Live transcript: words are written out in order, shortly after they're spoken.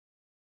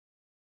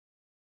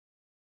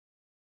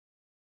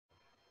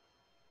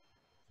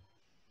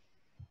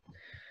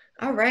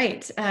All right,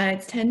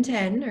 it's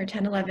 10:10 or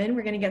 10:11.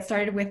 We're going to get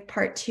started with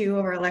part two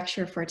of our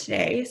lecture for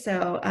today.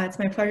 So it's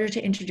my pleasure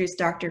to introduce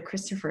Dr.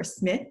 Christopher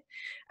Smith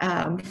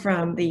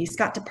from the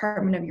Scott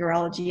Department of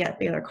Urology at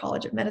Baylor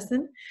College of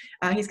Medicine.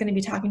 He's going to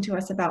be talking to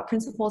us about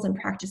principles and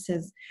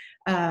practices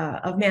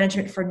of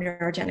management for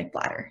neurogenic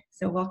bladder.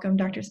 So welcome,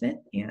 Dr. Smith,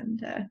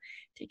 and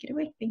take it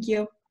away. Thank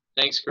you.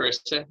 Thanks,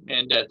 Carissa,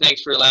 and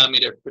thanks for allowing me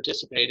to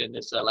participate in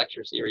this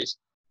lecture series.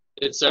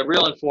 It's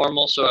real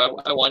informal,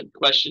 so I want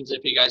questions.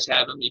 If you guys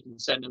have them, you can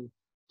send them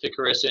to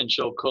Carissa, and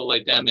she'll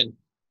collate them, and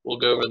we'll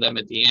go over them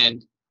at the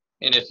end.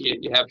 And if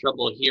you have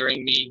trouble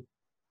hearing me,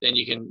 then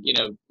you can,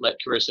 let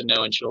Carissa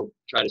know, and she'll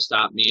try to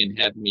stop me and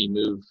have me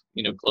move,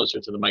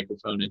 closer to the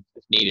microphone if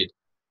needed.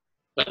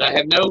 But I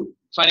have no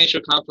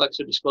financial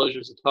conflicts or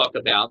disclosures to talk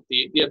about.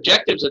 The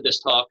objectives of this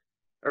talk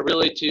are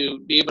really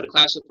to be able to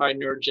classify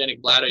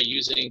neurogenic bladder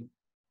using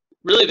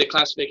really the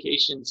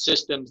classification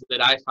systems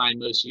that I find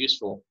most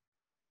useful.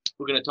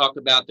 We're going to talk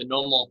about the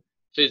normal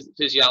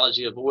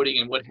physiology of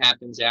voiding and what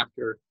happens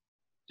after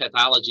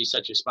pathology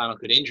such as spinal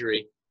cord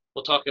injury.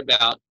 We'll talk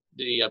about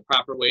the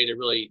proper way to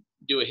really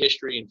do a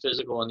history and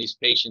physical on these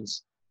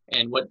patients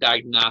and what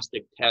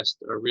diagnostic tests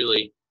are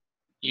really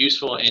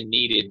useful and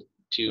needed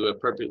to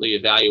appropriately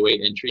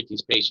evaluate and treat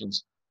these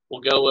patients.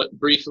 We'll go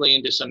briefly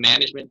into some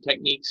management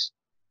techniques,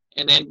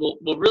 and then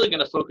we're really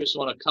going to focus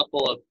on a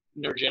couple of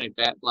neurogenic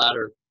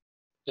bladder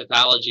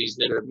pathologies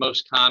that are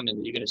most common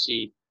that you're going to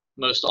see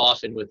most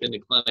often within the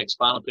clinic: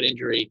 spinal cord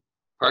injury,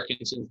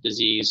 Parkinson's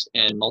disease,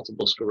 and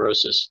multiple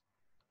sclerosis.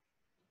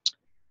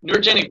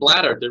 Neurogenic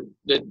bladder,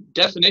 the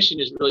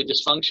definition is really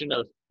dysfunction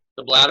of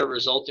the bladder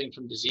resulting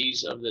from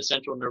disease of the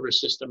central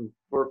nervous system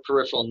or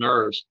peripheral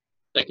nerves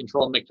that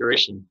control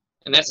micturition.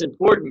 And that's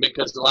important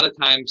because a lot of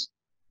times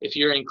if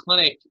you're in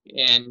clinic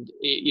and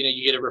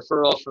you get a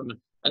referral from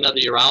another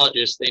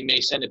urologist, they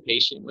may send a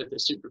patient with a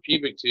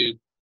suprapubic tube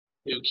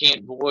who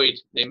can't void.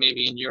 They may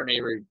be in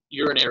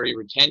urinary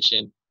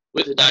retention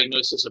with a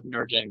diagnosis of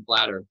neurogenic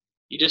bladder.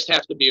 You just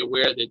have to be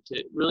aware that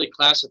to really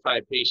classify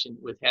a patient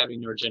with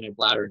having neurogenic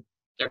bladder,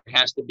 there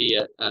has to be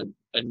a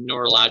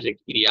neurologic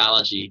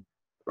etiology,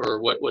 or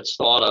what's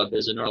thought of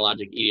as a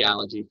neurologic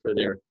etiology for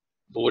their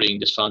voiding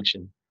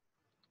dysfunction.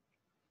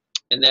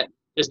 And that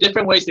there's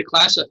different ways to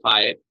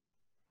classify it.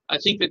 I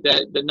think that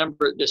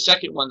the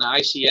second one, the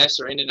ICS,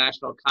 or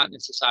International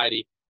Continence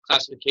Society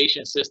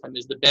classification system,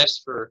 is the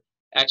best for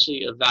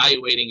actually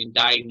evaluating and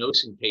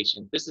diagnosing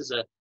patients. This is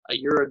a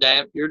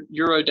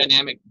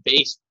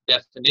urodynamic-based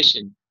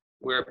definition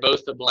where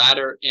both the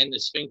bladder and the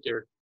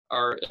sphincter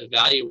are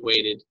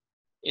evaluated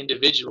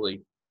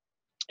individually.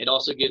 It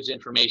also gives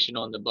information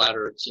on the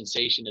bladder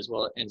sensation as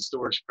well, and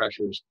storage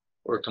pressures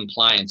or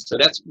compliance. So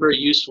that's very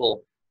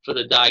useful for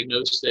the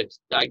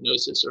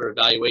diagnosis or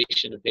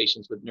evaluation of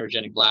patients with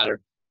neurogenic bladder.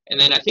 And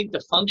then I think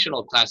the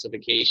functional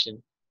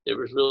classification that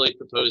was really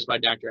proposed by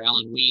Dr.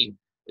 Alan Ween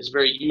is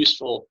very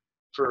useful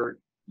for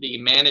the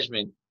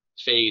management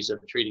phase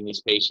of treating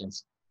these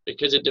patients,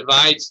 because it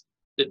divides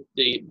the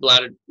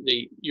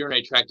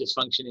urinary tract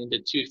dysfunction into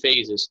two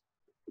phases: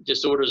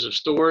 disorders of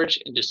storage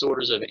and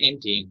disorders of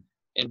emptying.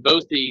 And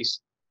both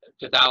these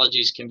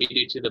pathologies can be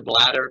due to the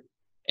bladder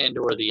and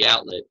or the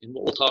outlet. And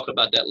we'll talk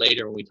about that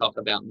later when we talk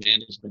about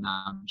management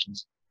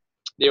options.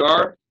 There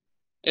are,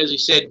 as we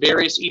said,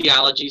 various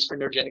etiologies for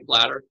neurogenic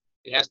bladder.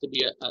 It has to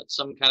be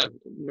some kind of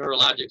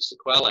neurologic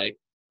sequelae,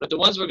 but the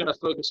ones we're going to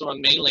focus on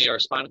mainly are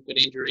spinal cord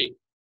injury,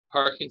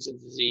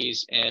 Parkinson's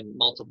disease, and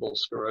multiple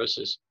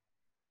sclerosis.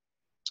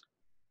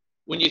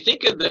 When you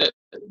think of the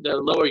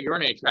lower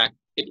urinary tract,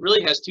 it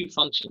really has two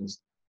functions.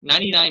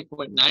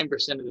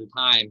 99.9% of the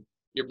time,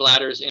 your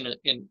bladder is in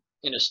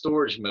a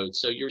storage mode.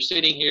 So you're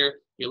sitting here,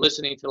 you're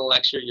listening to the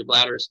lecture, your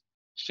bladder's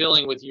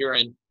filling with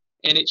urine,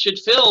 and it should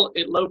fill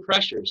at low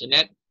pressures. And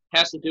that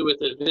has to do with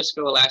the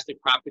viscoelastic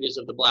properties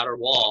of the bladder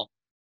wall,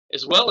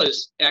 as well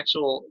as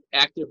actual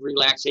active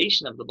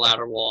relaxation of the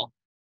bladder wall,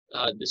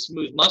 the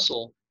smooth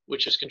muscle,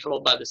 which is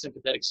controlled by the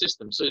sympathetic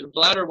system. So the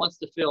bladder wants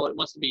to fill, it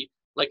wants to be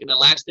like an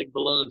elastic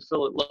balloon,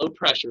 fill at low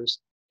pressures.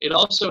 It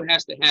also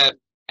has to have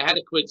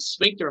adequate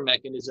sphincter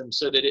mechanism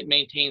so that it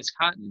maintains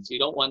continence. You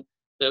don't want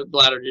the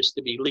bladder just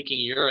to be leaking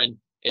urine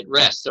at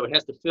rest. So it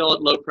has to fill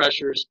at low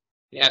pressures.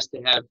 It has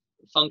to have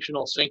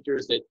functional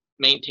sphincters that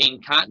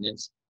maintain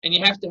continence. And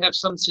you have to have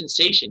some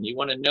sensation. You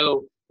want to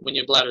know when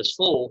your bladder is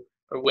full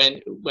or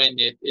when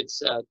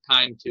it's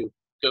time to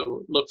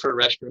go look for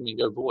a restroom and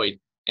go void.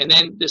 And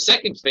then the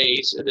second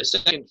phase, or the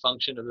second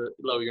function of the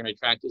lower urinary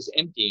tract, is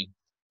emptying.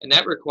 And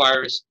that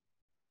requires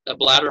a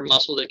bladder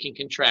muscle that can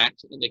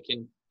contract, and that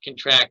can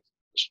contract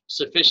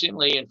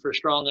sufficiently and for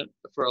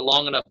a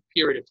long enough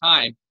period of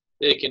time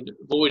that it can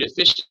void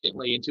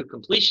efficiently into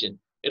completion.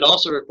 It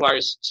also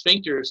requires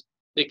sphincters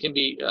that can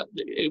be,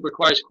 it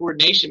requires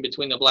coordination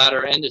between the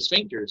bladder and the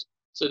sphincters,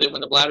 so that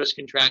when the bladder is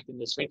contracting,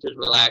 the sphincters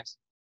relax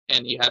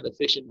and you have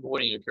efficient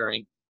voiding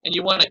occurring. And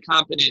you want a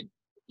competent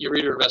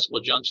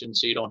ureterovesical junction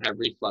so you don't have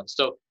reflux.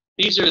 So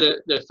these are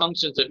the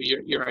functions of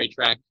your urinary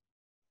tract.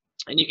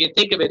 And you can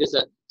think of it as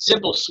a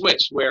simple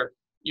switch where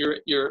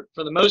you're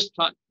for the most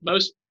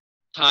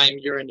time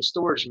you're in the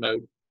storage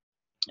mode.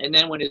 And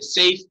then when it's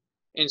safe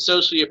and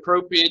socially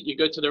appropriate, you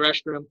go to the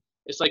restroom.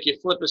 It's like you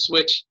flip a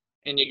switch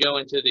and you go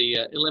into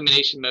the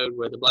elimination mode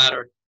where the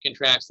bladder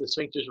contracts, the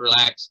sphincters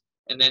relax,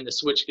 and then the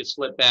switch gets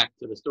flipped back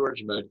to the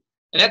storage mode.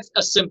 And that's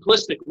a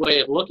simplistic way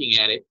of looking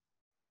at it.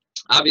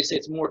 Obviously,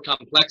 it's more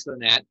complex than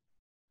that.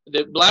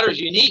 The bladder is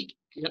unique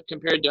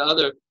compared to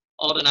other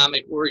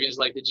autonomic organs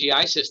like the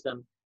GI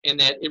system in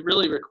that it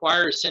really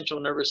requires central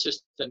nervous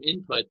system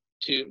input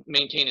to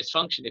maintain its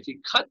function. If you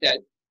cut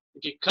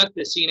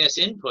the CNS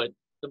input,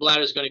 the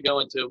bladder is going to go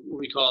into what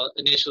we call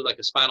initially like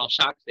a spinal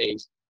shock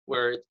phase,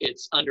 where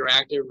it's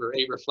underactive or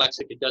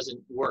areflexic. It doesn't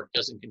work,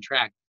 doesn't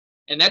contract.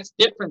 And that's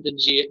different than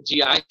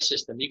GI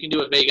system. You can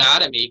do a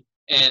vagotomy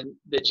and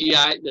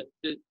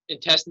the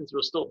intestines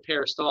will still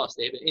peristalse.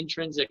 They have an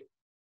intrinsic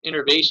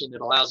innervation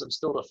that allows them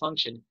still to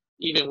function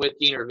even with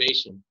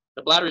denervation.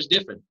 The bladder is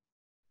different.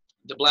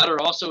 The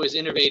bladder also is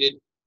innervated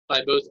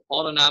by both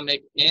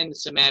autonomic and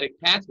somatic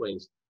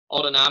pathways.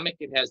 Autonomic,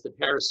 it has the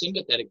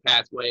parasympathetic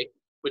pathway,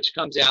 which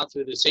comes out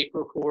through the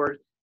sacral cord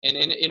and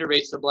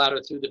innervates the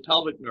bladder through the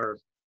pelvic nerve.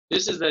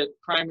 This is the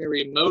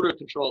primary motor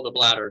control of the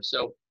bladder.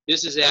 So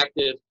this is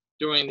active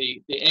during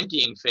the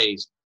emptying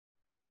phase.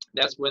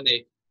 That's when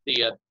the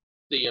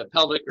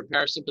pelvic or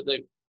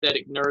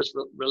parasympathetic nerves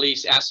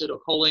release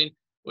acetylcholine,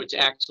 which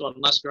acts on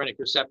muscarinic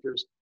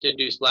receptors to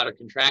induce bladder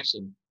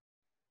contraction.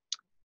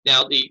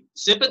 Now, the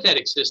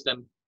sympathetic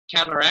system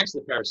counteracts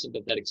the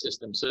parasympathetic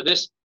system. So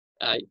this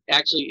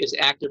actually is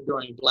active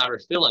during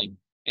bladder filling,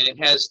 and it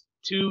has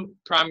two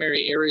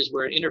primary areas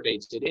where it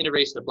innervates. It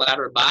innervates the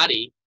bladder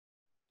body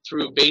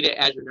through beta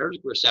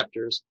adrenergic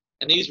receptors,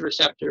 and these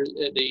receptors,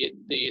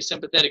 the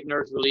sympathetic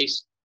nerves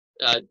release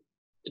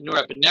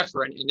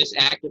norepinephrine, and this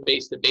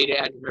activates the beta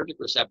adrenergic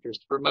receptors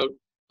to promote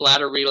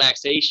bladder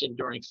relaxation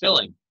during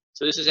filling.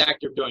 So this is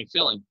active during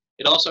filling.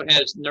 It also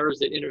has nerves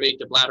that innervate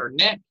the bladder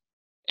neck,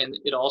 and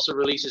it also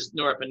releases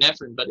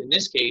norepinephrine, but in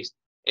this case,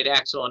 it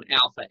acts on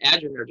alpha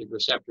adrenergic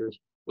receptors,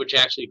 which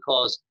actually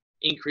cause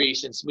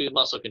increase in smooth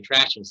muscle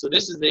contraction. So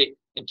this is the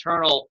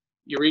internal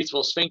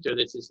urethral sphincter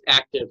that is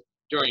active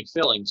during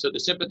filling. So the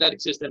sympathetic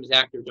system is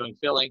active during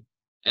filling,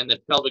 and the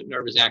pelvic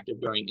nerve is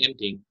active during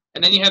emptying.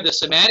 And then you have the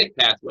somatic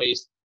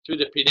pathways through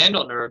the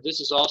pudendal nerve. This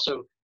is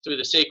also through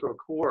the sacral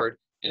cord,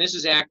 and this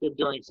is active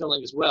during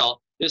filling as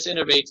well. This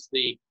innervates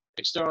the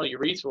external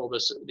urethral,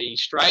 the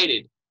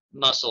striated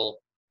muscle,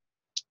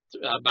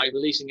 by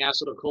releasing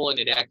acetylcholine.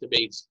 It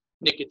activates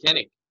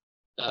nicotinic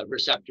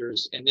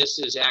receptors, and this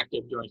is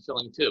active during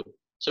filling too.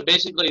 So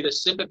basically, the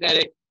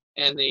sympathetic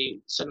and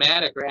the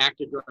somatic are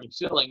active during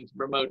filling to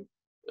promote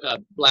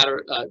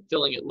bladder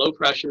filling at low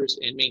pressures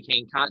and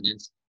maintain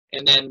continence.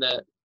 And then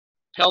the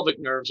pelvic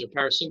nerves or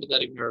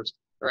parasympathetic nerves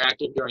are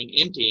active during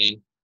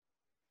emptying,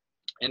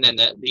 and then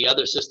the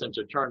other systems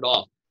are turned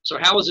off. So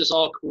how is this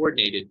all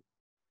coordinated?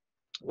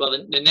 Well,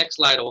 the next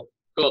slide will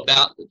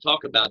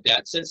talk about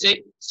that.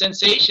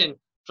 Sensation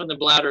from the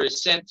bladder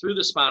is sent through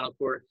the spinal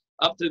cord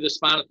up through the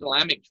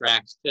spinothalamic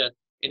tracts to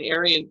an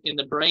area in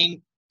the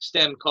brain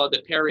stem called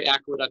the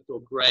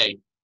periaqueductal gray.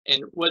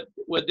 And what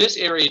this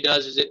area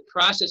does is it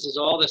processes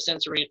all the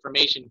sensory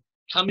information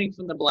coming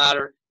from the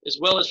bladder as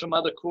well as from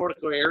other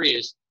cortical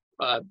areas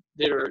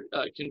that are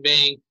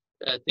conveying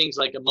things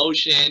like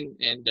emotion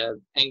and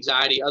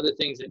anxiety, other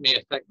things that may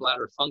affect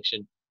bladder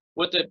function.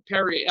 What the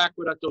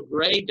periaqueductal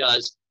gray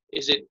does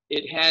is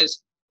it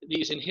has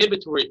these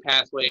inhibitory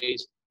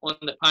pathways on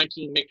the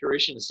pontine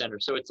micturition center.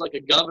 So it's like a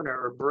governor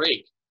or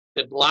brake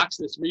that blocks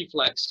this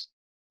reflex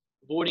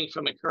voiding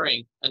from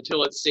occurring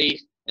until it's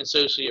safe and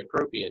socially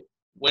appropriate.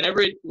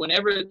 Whenever you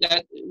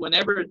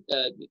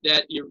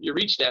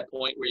reach that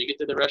point where you get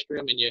to the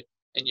restroom and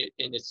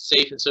it's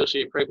safe and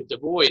socially appropriate to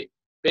void,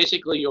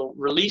 basically you'll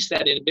release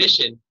that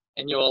inhibition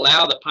and you'll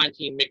allow the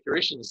pontine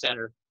micturition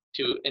center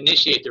to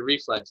initiate the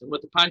reflex. And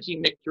what the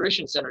pontine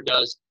micturition center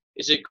does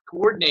is it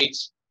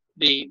coordinates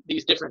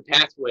these different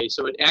pathways.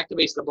 So it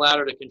activates the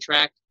bladder to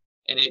contract,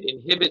 and it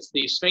inhibits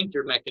these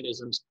sphincter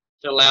mechanisms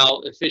to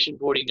allow efficient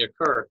voiding to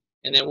occur.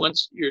 And then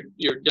once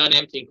you're done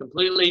emptying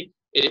completely,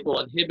 it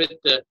will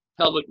inhibit the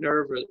pelvic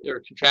nerve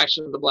or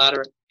contraction of the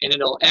bladder, and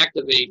it'll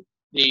activate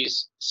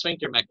these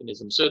sphincter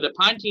mechanisms. So the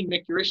pontine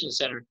micturition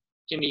center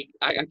can be,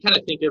 I kind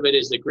of think of it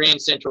as the grand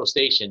central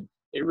station.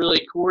 It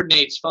really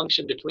coordinates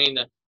function between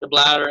the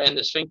bladder and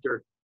the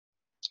sphincter,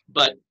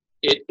 but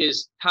it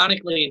is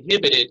tonically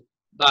inhibited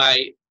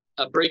by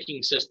a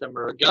braking system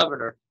or a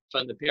governor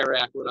from the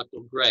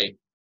periaqueductal gray.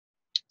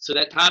 So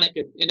that tonic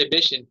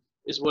inhibition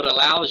is what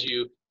allows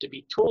you to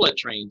be toilet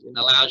trained and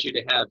allows you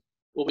to have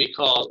what we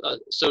call a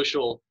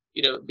social,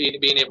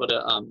 being able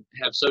to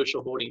have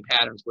social voiding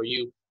patterns where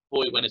you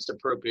void when it's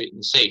appropriate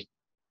and safe.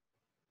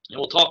 And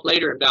we'll talk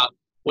later about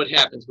what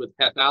happens with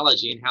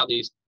pathology and how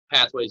these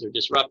pathways are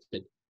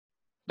disrupted.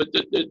 But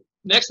the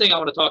next thing I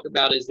want to talk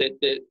about is that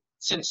the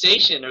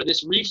sensation or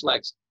this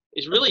reflex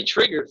is really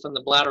triggered from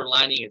the bladder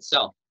lining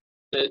itself.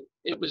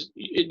 It was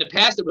in the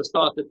past it was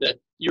thought that the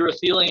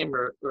urothelium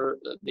or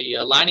the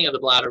lining of the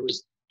bladder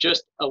was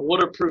just a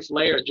waterproof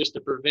layer just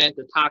to prevent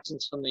the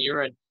toxins from the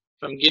urine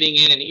from getting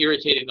in and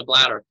irritating the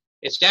bladder.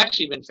 It's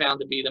actually been found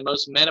to be the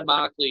most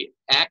metabolically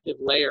active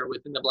layer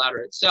within the bladder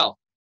itself.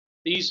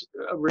 These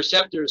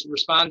receptors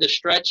respond to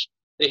stretch.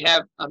 They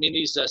have,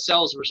 these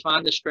cells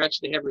respond to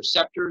stretch. They have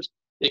receptors.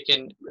 They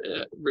can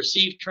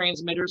receive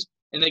transmitters,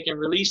 and they can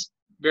release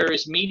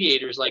various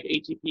mediators like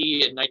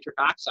ATP and nitric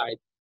oxide,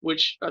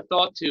 which are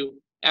thought to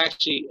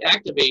actually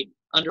activate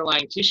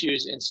underlying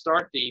tissues and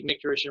start the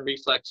micturition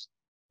reflex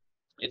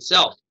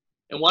itself.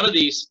 And one of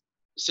these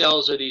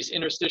cells are these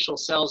interstitial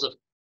cells of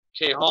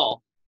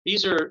K-Hall.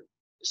 These are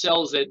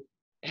cells that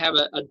have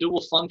a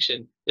dual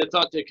function. They're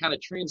thought to kind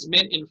of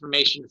transmit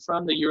information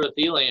from the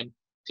urothelium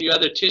to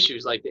other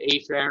tissues like the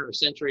afferent or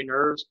sensory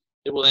nerves.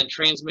 It will then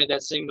transmit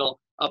that signal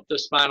up the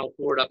spinal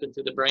cord, up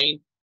into the brain,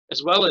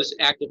 as well as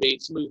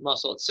activate smooth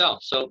muscle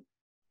itself. So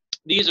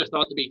these are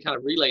thought to be kind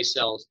of relay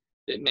cells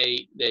that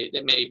may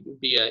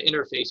be an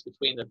interface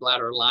between the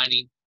bladder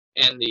lining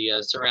and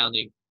the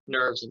surrounding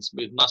nerves and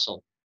smooth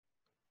muscle.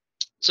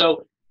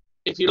 So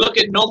if you look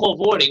at normal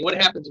voiding,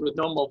 what happens with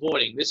normal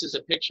voiding? This is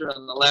a picture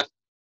on the left.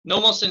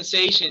 Normal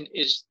sensation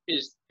is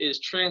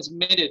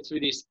transmitted through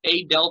these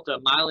A-delta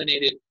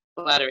myelinated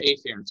bladder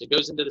afferents. It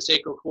goes into the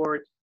sacral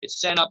cord. It's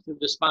sent up through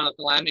the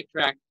spinothalamic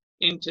tract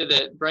into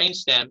the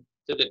brainstem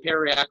to the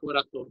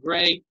periaqueductal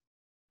gray.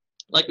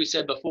 Like we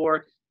said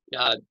before,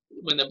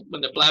 when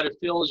the bladder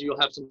fills, you'll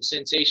have some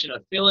sensation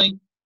of filling,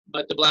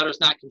 but the bladder is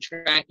not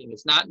contracting.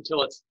 It's not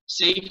until it's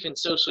safe and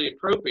socially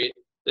appropriate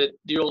that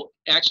you'll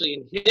actually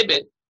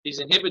inhibit these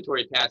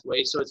inhibitory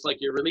pathways. So it's like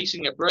you're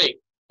releasing a brake.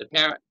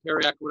 The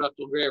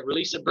periaqueductal gray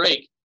release a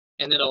brake,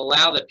 and then it'll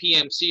allow the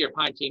PMC or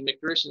Pontine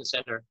Micturition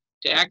Center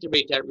to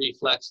activate that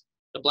reflex.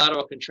 The bladder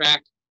will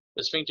contract,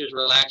 the sphincters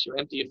relax, you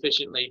empty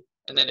efficiently,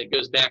 and then it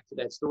goes back to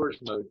that storage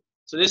mode.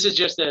 So this is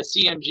just a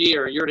CMG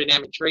or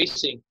urodynamic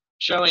tracing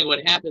showing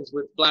what happens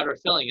with bladder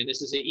filling, and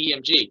this is an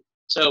EMG.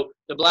 So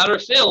the bladder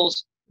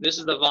fills. This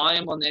is the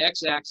volume on the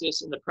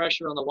x-axis and the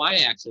pressure on the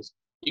y-axis.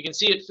 You can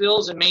see it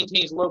fills and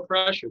maintains low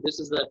pressure. This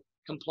is the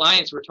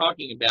compliance we're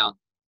talking about.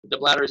 The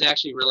bladder is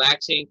actually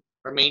relaxing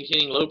or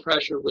maintaining low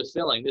pressure with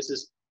filling. This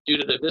is due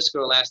to the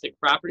viscoelastic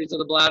properties of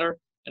the bladder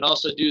and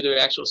also due to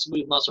the actual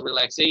smooth muscle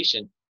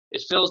relaxation.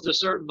 It fills to a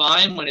certain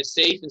volume when it's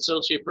safe and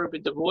socially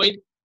appropriate to void.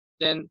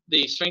 Then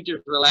the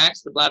sphincters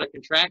relax, the bladder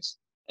contracts,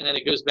 and then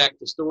it goes back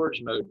to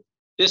storage mode.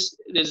 This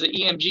is the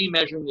EMG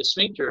measuring the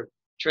sphincter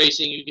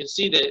tracing. You can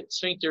see that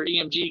sphincter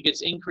EMG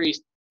gets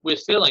increased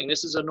with filling.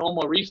 This is a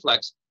normal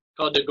reflex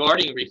called the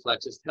guarding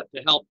reflex. It's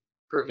to help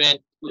prevent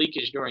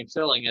leakage during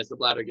filling as the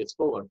bladder gets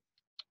fuller.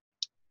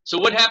 So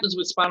what happens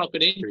with spinal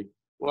cord injury?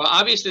 Well,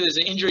 obviously there's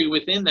an injury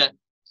within the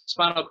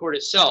spinal cord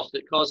itself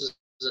that causes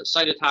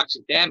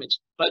cytotoxic damage,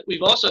 but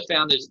we've also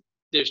found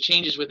there's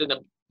changes within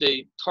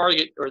the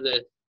target or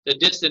the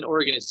distant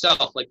organ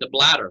itself, like the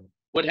bladder.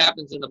 What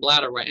happens in the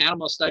bladder, where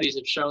animal studies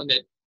have shown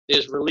that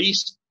there's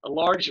a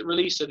large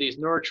release of these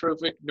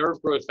neurotrophic nerve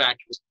growth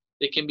factors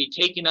that can be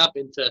taken up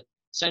into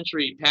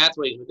sensory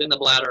pathways within the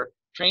bladder,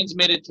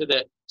 transmitted to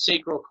the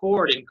sacral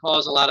cord, and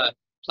cause a lot of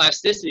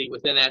plasticity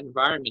within that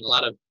environment, a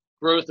lot of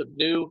growth of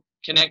new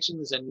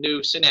connections and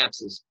new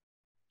synapses.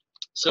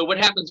 So what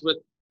happens with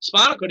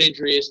spinal cord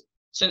injury is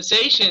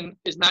sensation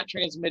is not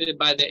transmitted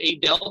by the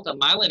A-delta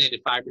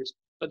myelinated fibers,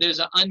 but there's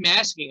an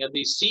unmasking of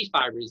these C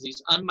fibers,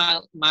 these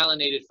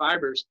unmyelinated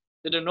fibers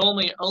that are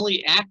normally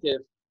only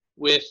active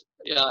with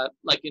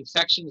like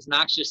infections,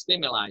 noxious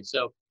stimuli.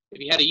 So if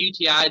you had a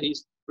UTI,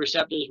 these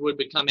receptors would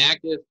become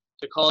active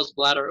to cause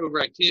bladder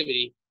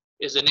overactivity.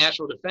 Is a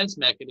natural defense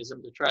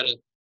mechanism to try to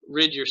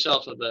rid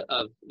yourself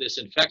of this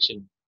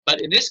infection.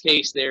 But in this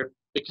case, they're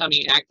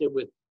becoming active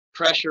with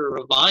pressure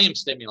or volume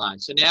stimuli.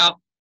 So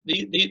now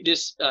these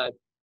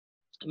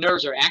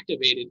nerves are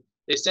activated.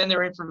 They send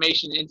their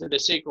information into the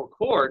sacral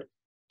cord.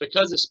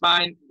 Because the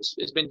spine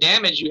has been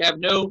damaged, you have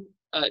no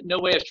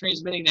way of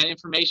transmitting that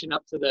information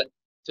up to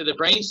the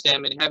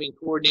brainstem and having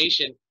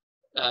coordination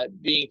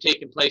being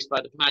taken place by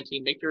the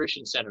Pontine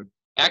Micturition Center.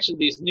 Actually,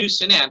 these new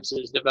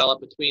synapses develop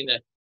between the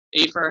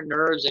afferent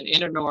nerves and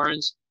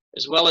interneurons,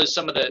 as well as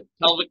some of the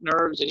pelvic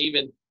nerves and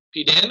even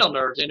pudendal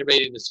nerves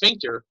innervating the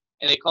sphincter,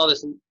 and they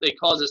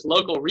cause this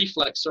local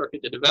reflex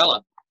circuit to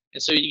develop.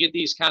 And so you get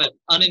these kind of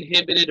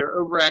uninhibited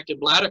or overactive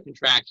bladder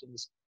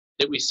contractions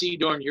that we see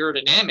during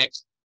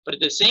urodynamics, but at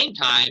the same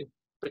time,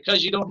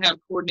 because you don't have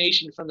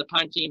coordination from the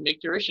Pontine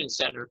Micturition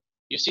Center,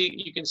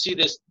 you can see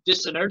this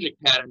dysynergic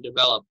pattern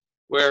develop,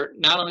 where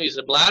not only is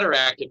the bladder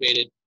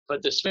activated,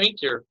 but the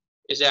sphincter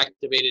is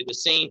activated at the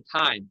same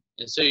time.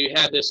 And so you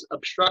have this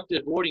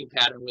obstructive voiding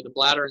pattern where the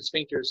bladder and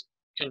sphincters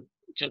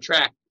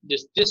contract,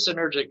 this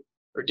dysynergic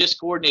or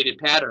discoordinated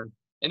pattern.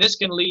 And this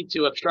can lead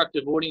to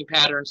obstructive voiding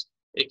patterns.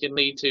 It can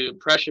lead to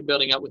pressure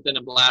building up within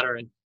the bladder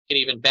and can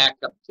even back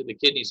up to the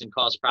kidneys and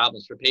cause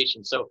problems for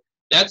patients. So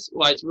that's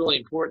why it's really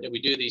important that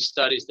we do these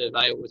studies to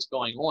evaluate what's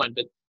going on.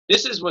 But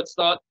this is what's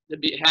thought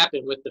to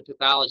happen with the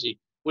pathology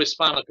with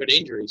spinal cord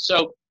injury.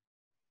 So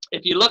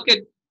if you look at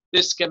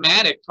this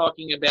schematic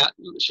talking about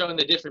showing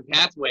the different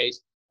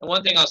pathways, and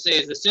one thing I'll say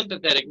is the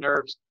sympathetic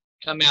nerves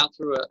come out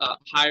through a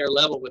higher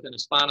level within the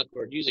spinal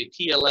cord, usually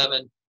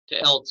T11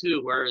 to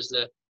L2, whereas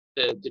the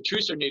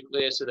detrusor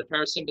nucleus, or the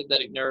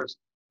parasympathetic nerves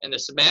and the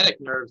somatic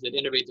nerves that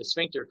innervate the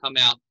sphincter, come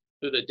out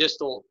through the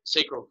distal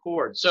sacral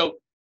cord. So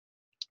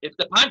if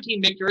the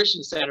pontine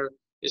micturition center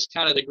is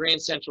kind of the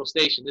grand central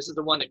station, this is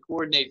the one that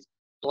coordinates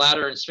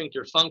bladder and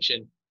sphincter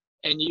function,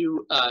 and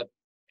you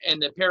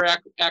and the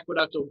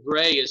paraqueductal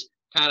gray is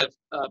kind of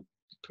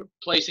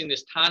placing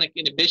this tonic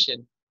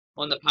inhibition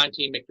on the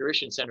pontine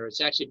micturition center.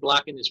 It's actually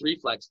blocking this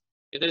reflex.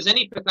 If there's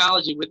any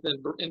pathology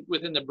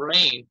within the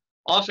brain,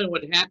 often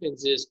what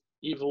happens is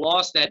you've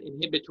lost that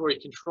inhibitory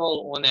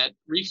control on that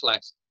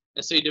reflex,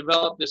 and so you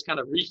develop this kind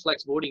of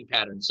reflex voiding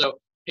pattern. So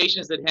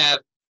patients that have,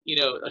 you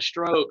know, a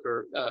stroke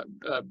or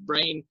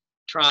brain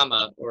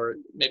trauma or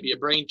maybe a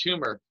brain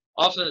tumor,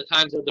 often the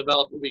times they'll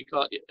develop what we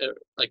call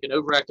like an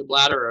overactive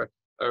bladder,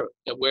 or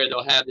where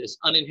they'll have this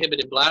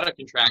uninhibited bladder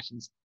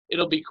contractions.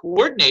 It'll be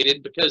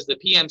coordinated because the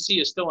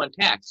PMC is still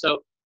intact.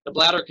 So the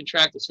bladder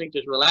contracts, the sphincter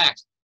is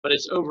relaxed, but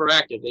it's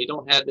overactive. They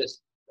don't have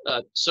this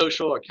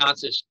social or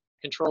conscious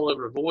control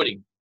over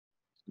voiding.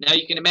 Now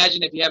you can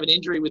imagine if you have an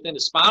injury within the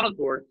spinal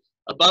cord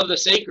above the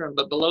sacrum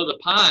but below the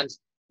pons,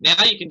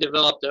 now you can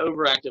develop the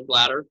overactive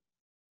bladder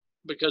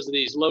because of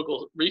these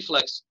local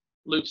reflex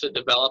loops that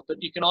develop,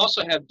 but you can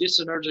also have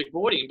dysynergic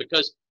voiding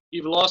because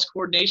you've lost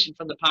coordination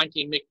from the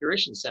pontine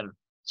micturition center.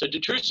 So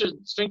detrusor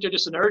sphincter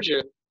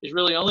dysynergia is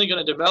really only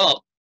going to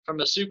develop from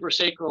a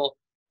suprasacral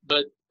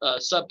but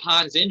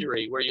subpons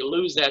injury, where you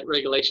lose that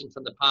regulation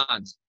from the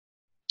pons.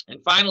 And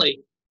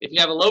finally, if you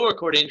have a lower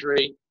cord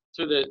injury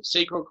through the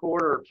sacral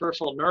cord or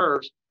peripheral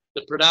nerves,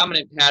 the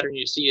predominant pattern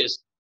you see is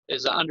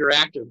an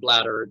underactive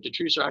bladder, or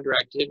detrusor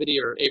underactivity,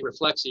 or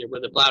areflexia,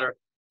 where the bladder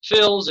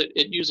fills at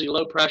usually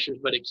low pressures,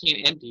 but it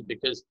can't empty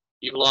because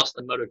you've lost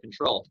the motor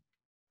control.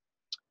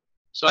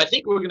 So I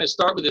think we're going to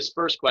start with this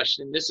first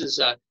question. This is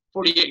a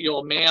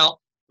 48-year-old male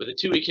with a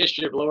 2-week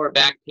history of lower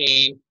back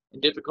pain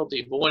and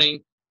difficulty voiding.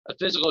 A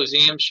physical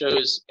exam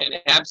shows an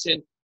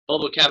absent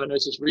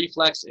bulbocavernous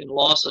reflex and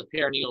loss of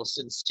perineal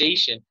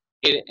sensation.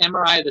 An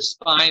MRI of the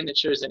spine that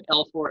shows an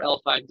L4,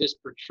 L5 disc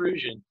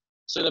protrusion.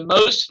 So the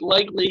most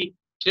likely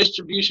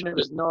distribution of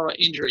his neural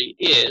injury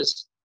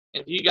is,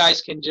 and if you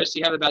guys can just,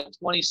 you have about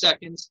 20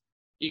 seconds,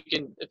 you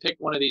can pick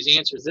one of these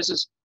answers. This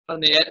is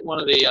from one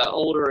of the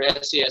older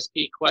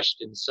SASP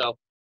questions. So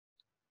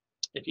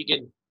if you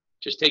can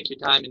just take your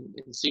time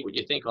and see what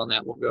you think on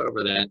that, we'll go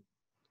over that.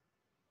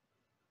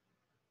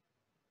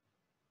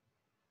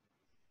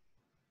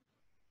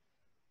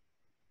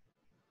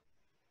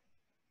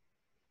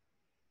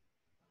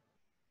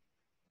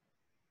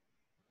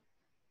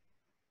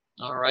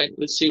 All right,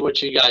 let's see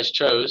what you guys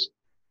chose.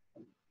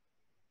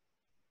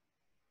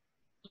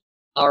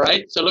 All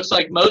right, so it looks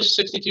like most,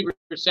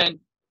 62%,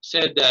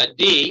 said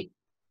D,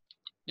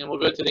 and we'll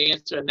go to the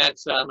answer, and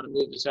that's, I'm going to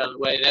move this out of the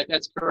way.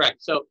 That's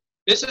correct. So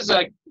this is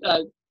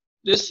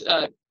this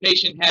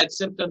patient had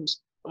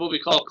symptoms of what we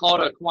call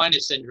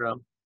Cauda-Aquinas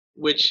syndrome,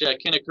 which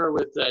can occur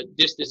with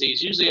disc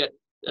disease, usually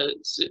a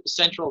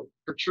central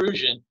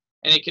protrusion,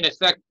 and it can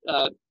affect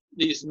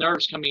these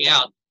nerves coming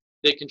out.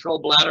 They control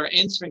bladder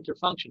and sphincter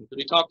function. So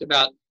we talked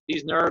about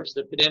these nerves,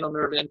 the pudendal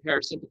nerve and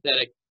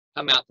parasympathetic,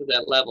 come out to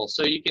that level.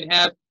 So you can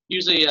have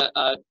usually a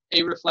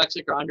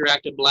areflexic or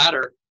underactive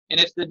bladder, and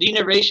if the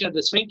denervation of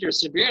the sphincter is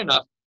severe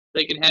enough,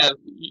 they can have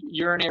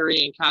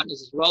urinary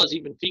incontinence as well as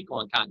even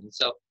fecal incontinence.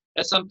 So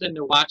that's something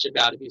to watch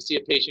about. If you see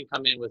a patient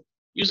come in with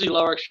usually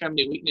lower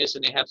extremity weakness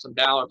and they have some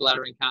bowel or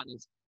bladder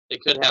incontinence, they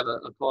could have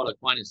a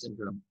Cauda-Aquinas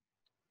syndrome.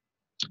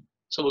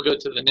 So we'll go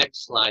to the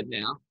next slide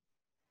now.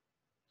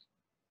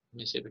 Let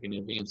me see if we can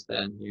advance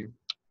that in here.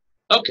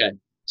 Okay,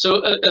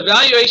 so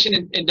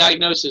evaluation and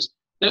diagnosis.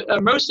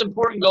 The most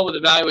important goal with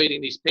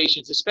evaluating these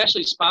patients,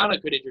 especially spinal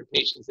cord injury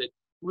patients that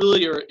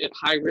really are at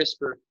high risk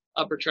for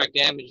upper tract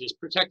damage, is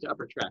protect the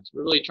upper tracts.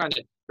 We're really trying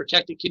to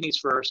protect the kidneys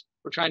first.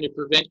 We're trying to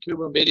prevent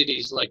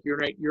comorbidities like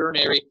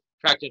urinary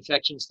tract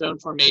infection, stone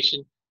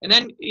formation, and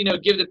then, you know,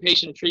 give the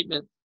patient a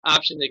treatment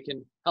option that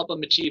can help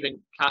them achieve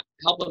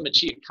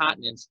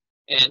continence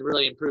and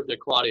really improve their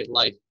quality of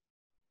life.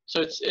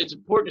 So it's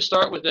important to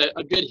start with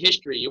a good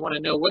history. You want to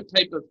know what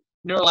type of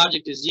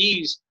neurologic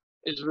disease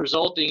is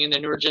resulting in the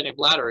neurogenic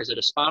bladder. Is it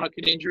a spinal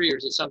cord injury or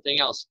is it something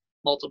else?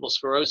 Multiple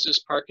sclerosis,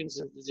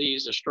 Parkinson's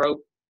disease, a stroke.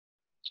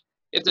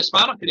 If the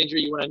spinal cord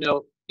injury, you want to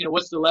know,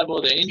 what's the level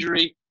of the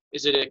injury?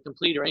 Is it a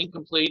complete or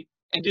incomplete?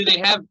 And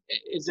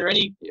is there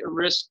any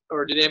risk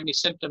or do they have any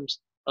symptoms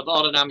of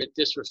autonomic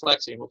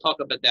dysreflexia? And we'll talk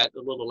about that a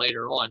little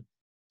later on.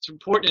 It's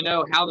important to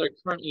know how they're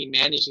currently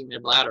managing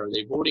their bladder. Are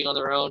they voiding on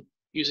their own,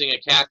 using a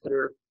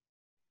catheter,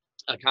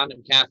 a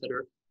condom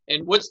catheter?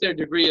 And what's their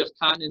degree of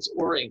continence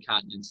or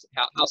incontinence?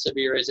 How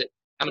severe is it?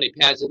 How many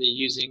pads are they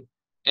using?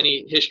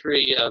 Any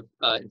history of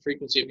and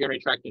frequency of urinary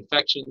tract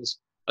infections?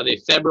 Are they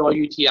febrile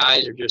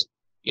UTIs or just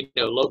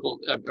local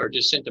or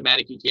just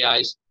symptomatic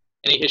UTIs?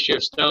 Any history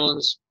of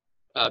stones?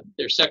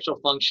 Their sexual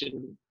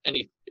function?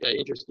 Any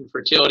interest in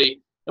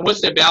fertility? And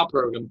what's their bowel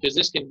program? Because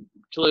this can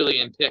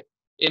clearly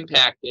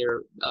impact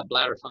their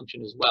bladder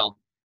function as well.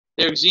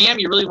 Their exam,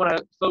 you really want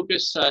to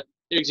focus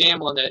their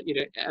exam on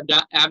the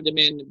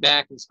abdomen,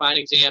 back, and spine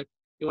exam.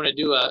 You want to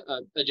do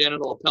a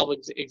genital pelvic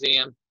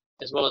exam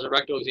as well as a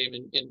rectal exam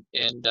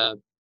and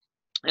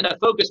a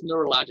focused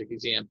neurologic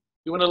exam.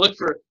 You want to look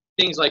for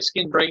things like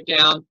skin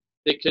breakdown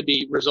that could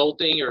be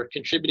resulting or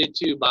contributed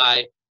to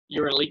by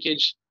urine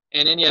leakage,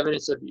 and any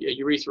evidence of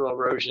urethral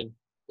erosion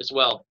as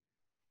well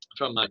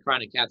from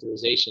chronic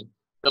catheterization.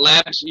 The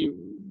labs, we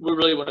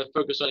really want to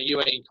focus on a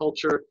UA and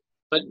culture,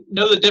 but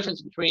know the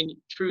difference between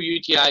true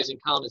UTIs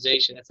and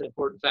colonization. That's an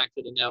important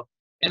factor to know.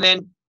 And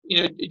then,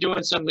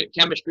 doing some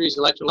chemistries,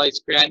 electrolytes,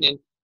 creatinine.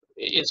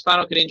 In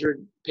spinal cord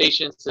injured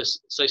patients, the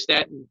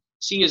cystatin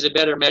C is a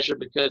better measure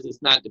because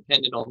it's not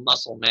dependent on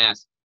muscle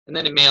mass. And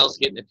then in males,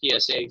 getting the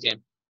PSA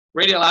exam.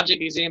 Radiologic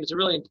exams are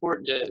really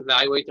important to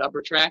evaluate the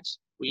upper tracts.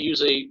 We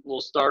usually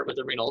will start with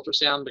a renal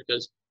ultrasound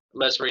because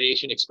less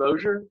radiation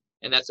exposure,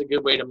 and that's a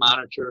good way to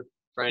monitor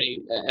for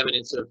any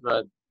evidence of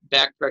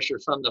back pressure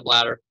from the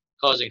bladder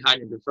causing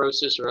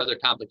hydronephrosis or other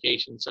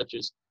complications such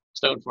as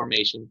stone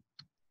formation.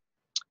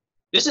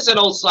 This is an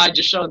old slide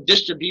just showing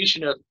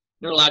distribution of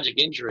neurologic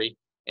injury,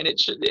 and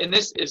in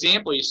this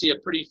example you see a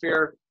pretty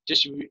fair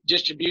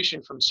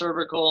distribution from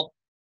cervical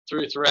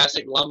through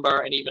thoracic,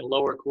 lumbar, and even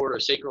lower cord or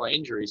sacral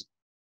injuries.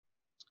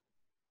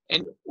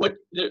 And what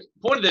the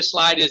point of this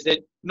slide is that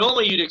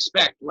normally you'd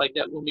expect, like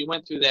that when we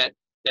went through that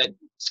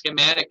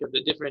schematic of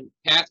the different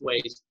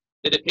pathways,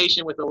 that a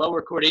patient with a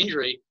lower cord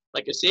injury,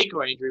 like a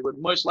sacral injury, would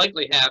most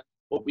likely have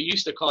what we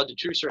used to call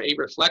detrusor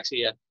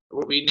areflexia, or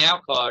what we now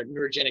call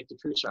neurogenic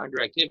detrusor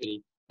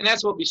underactivity. And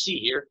that's what we see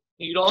here.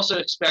 And you'd also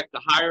expect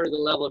the higher the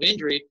level of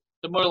injury,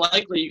 the more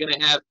likely you're going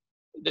to have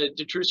the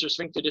detrusor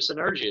sphincter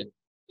dyssynergia.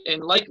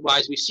 And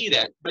likewise, we see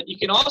that. But you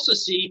can also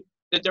see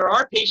that there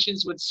are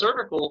patients with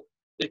cervical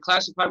that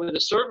classify with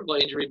a cervical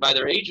injury by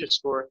their AGES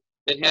score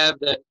that have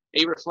the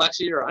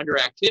areflexia or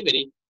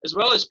underactivity, as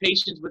well as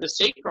patients with a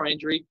sacral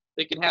injury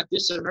that can have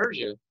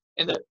dyssynergia.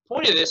 And the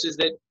point of this is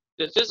that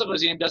the physical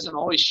exam doesn't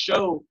always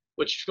show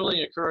what's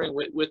truly occurring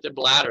with the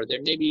bladder.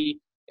 There may be,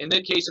 in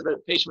the case of a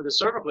patient with a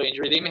cervical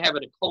injury, they may have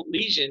an occult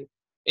lesion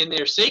in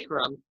their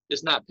sacrum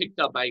that's not picked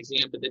up by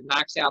exam, but that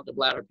knocks out the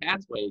bladder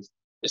pathways.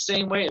 The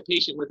same way a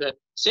patient with a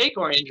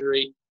sacral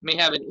injury may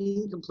have an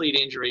incomplete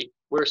injury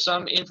where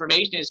some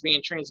information is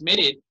being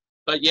transmitted,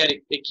 but yet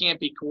it can't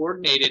be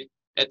coordinated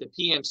at the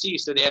PMC,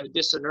 so they have a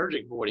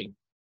dyssynergic voiding.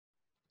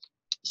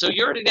 So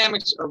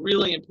urodynamics are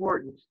really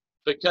important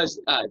because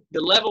the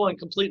level and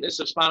completeness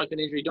of spinal cord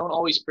injury don't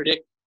always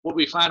predict what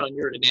we find on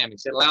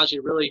urodynamics. It allows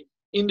you to really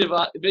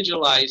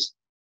individualize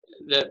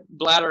the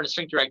bladder and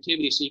sphincter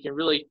activity so you can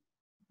really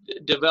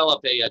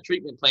develop a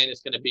treatment plan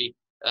that's going to be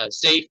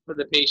safe for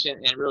the patient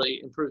and really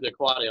improve their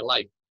quality of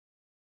life.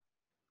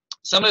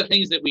 Some of the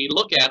things that we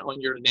look at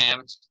on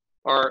urodynamics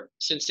are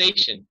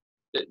sensation.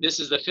 This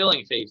is the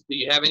filling phase. Do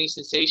you have any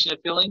sensation of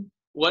filling?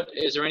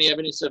 Is there any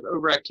evidence of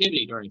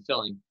overactivity during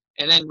filling?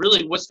 And then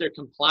really, what's their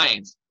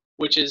compliance,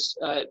 which is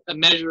a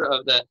measure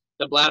of the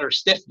bladder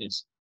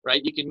stiffness,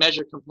 right? You can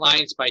measure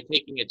compliance by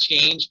taking a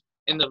change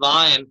in the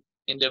volume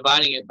and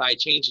dividing it by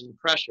change in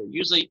pressure.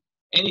 Usually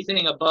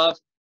anything above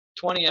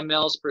 20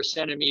 mLs per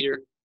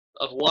centimeter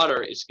of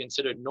water is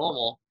considered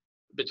normal.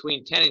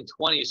 Between 10 and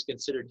 20 is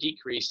considered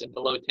decreased, and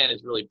below 10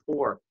 is really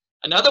poor.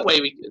 Another way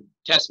we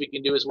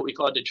can do is what we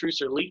call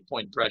detrusor leak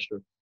point pressure.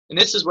 And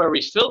this is where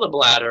we fill the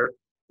bladder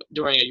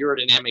during a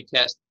urodynamic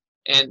test,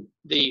 and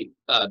the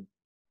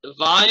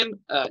volume,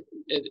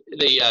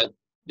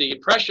 the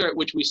pressure at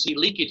which we see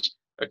leakage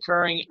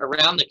occurring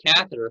around the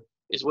catheter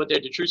is what their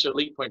detrusor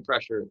leak point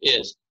pressure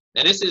is.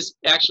 Now this is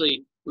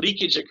actually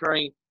leakage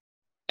occurring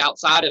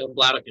outside of a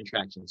bladder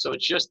contraction. So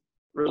it's just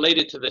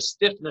related to the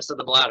stiffness of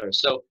the bladder.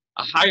 So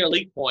a higher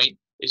leak point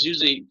is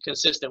usually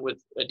consistent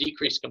with a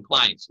decreased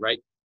compliance, right?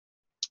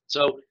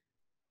 So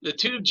the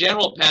two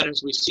general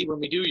patterns we see when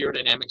we do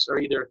urodynamics are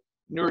either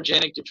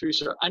neurogenic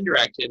detrusor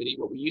underactivity,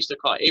 what we used to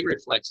call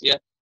areflexia,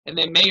 and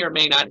they may or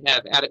may not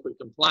have adequate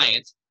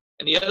compliance.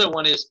 And the other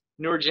one is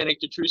neurogenic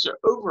detrusor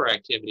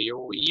overactivity, or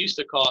what we used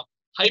to call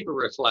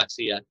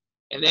hyperreflexia.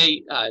 And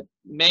they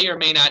may or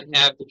may not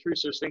have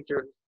detrusor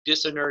sphincter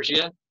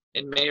dyssynergia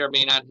and may or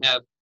may not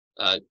have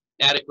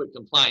adequate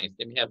compliance.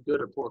 They may have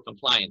good or poor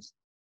compliance.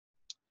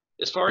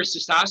 As far as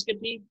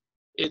cystoscopy,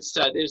 it's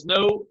there's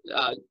no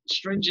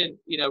stringent,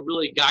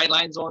 really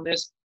guidelines on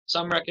this.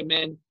 Some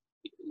recommend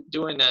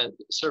doing a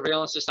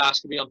surveillance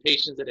cystoscopy on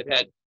patients that have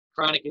had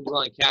chronic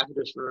indwelling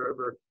catheters for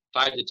over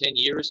 5 to 10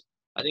 years.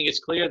 I think it's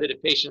clear that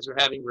if patients are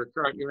having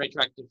recurrent urinary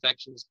tract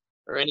infections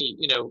or any,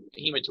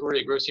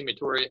 hematuria, gross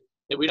hematuria,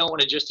 that we don't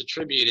want to just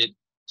attribute it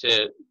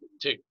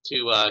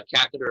to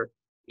catheter,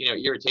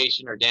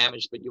 irritation or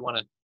damage, but you want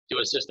to do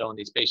a cysto on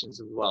these patients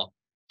as well.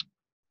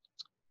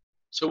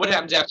 So what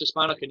happens after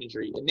spinal cord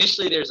injury?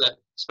 Initially, there's a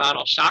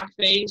spinal shock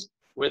phase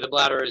where the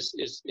bladder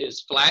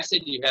is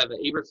flaccid. You have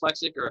an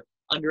areflexic or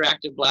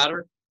underactive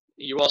bladder.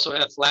 You also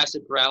have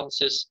flaccid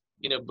paralysis,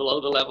 below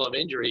the level of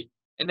injury.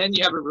 And then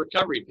you have a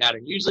recovery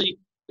pattern. Usually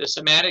the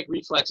somatic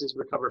reflexes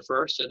recover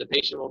first. So the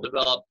patient will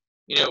develop,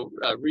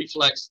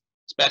 reflex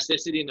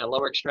spasticity in the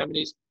lower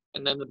extremities,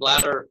 and then the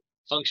bladder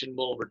function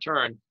will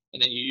return.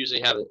 And then you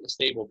usually have a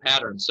stable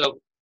pattern. So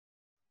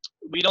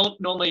we don't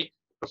normally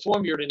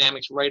perform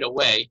urodynamics right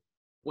away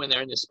when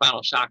they're in the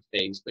spinal shock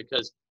phase,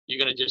 because you're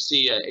going to just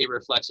see a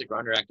reflexic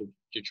or underactive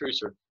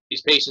detrusor.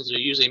 These patients are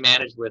usually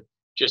managed with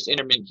just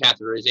intermittent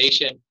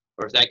catheterization,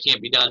 or if that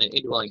can't be done, an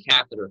indwelling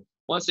catheter.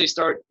 Once they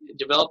start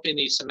developing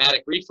these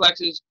somatic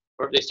reflexes,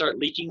 or if they start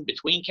leaking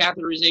between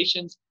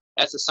catheterizations,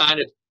 that's a sign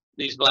of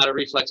these bladder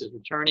reflexes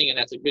returning, and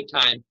that's a good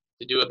time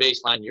to do a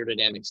baseline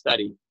urodynamic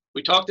study.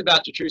 We talked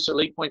about detrusor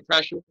leak point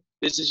pressure.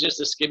 This is just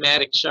a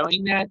schematic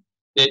showing that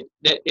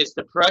it's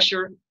the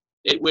pressure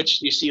at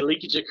which you see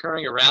leakage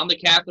occurring around the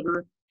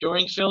catheter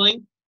during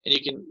filling, and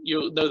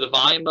you'll know the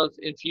volume of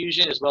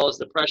infusion as well as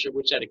the pressure at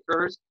which that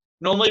occurs.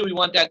 Normally, we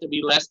want that to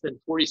be less than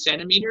 40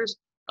 centimeters.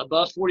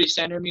 Above 40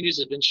 centimeters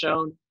has been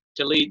shown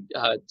to lead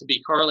to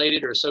be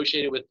correlated or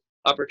associated with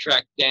upper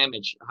tract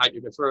damage,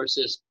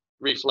 hydronephrosis,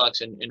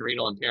 reflux, and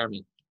renal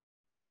impairment.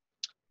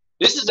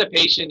 This is a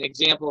patient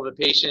example of a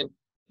patient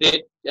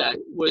that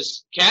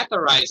was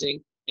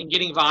catheterizing and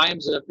getting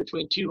volumes of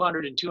between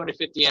 200 and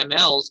 250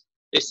 mLs.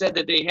 They said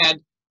that they had,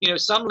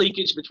 some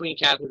leakage between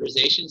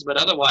catheterizations, but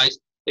otherwise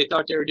they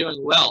thought they were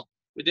doing well.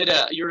 We did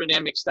a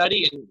urodynamic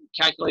study and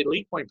calculated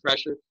leak point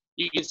pressure.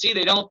 You can see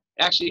they don't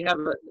actually have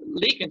a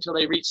leak until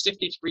they reach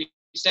 63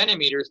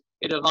 centimeters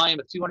at a volume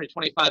of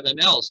 225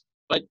 mLs.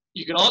 But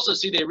you can also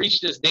see they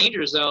reached this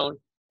danger zone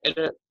at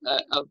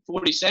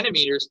 40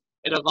 centimeters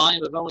at a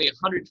volume of only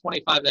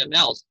 125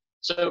 mLs.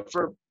 So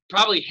for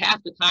probably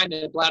half the time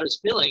that bladder's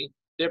filling,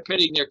 they're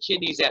putting their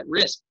kidneys at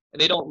risk,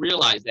 and they don't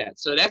realize that.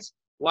 So that's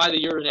why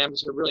the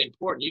urodynamics are really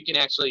important. You can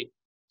actually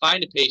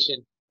find a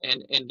patient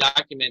and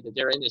document that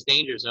they're in this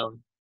danger zone,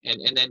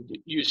 and then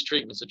use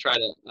treatments to try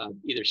to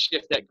either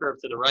shift that curve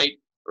to the right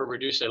or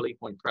reduce their leak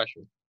point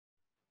pressure.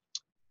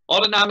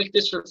 Autonomic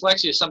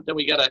dysreflexia is something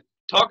we got to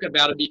talk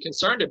about and be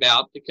concerned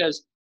about,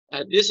 because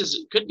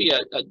this could be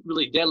a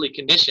really deadly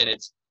condition.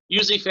 It's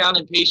usually found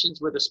in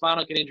patients with a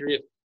spinal cord injury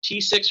of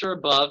T6 or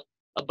above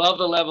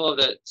the level of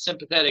the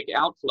sympathetic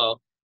outflow,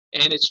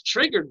 and it's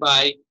triggered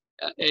by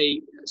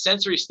a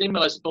sensory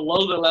stimulus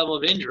below the level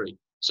of injury.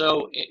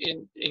 So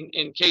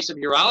in case of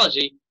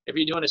urology, if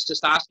you're doing a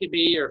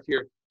cystoscopy or if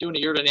you're doing a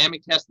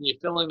urodynamic test and you're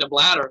filling the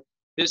bladder,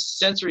 this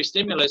sensory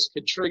stimulus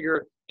could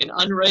trigger an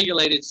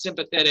unregulated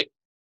sympathetic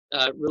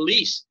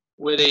release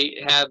where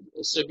they have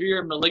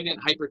severe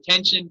malignant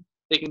hypertension.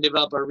 They can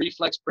develop a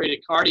reflex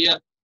bradycardia.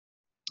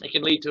 It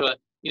can lead to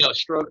a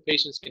stroke.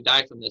 Patients can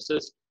die from this. So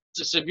it's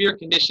a severe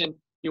condition.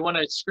 You want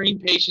to screen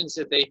patients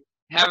if they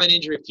have an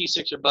injury of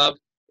T6 or above.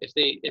 If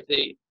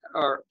they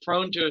are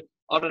prone to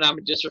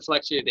autonomic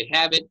dysreflexia, they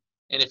have it.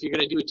 And if you're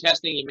going to do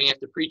testing, you may have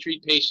to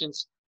pre-treat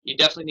patients. You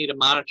definitely need to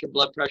monitor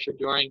blood pressure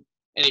during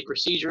any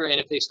procedure. And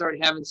if they start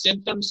having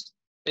symptoms,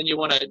 then you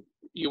want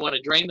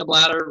to drain the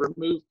bladder,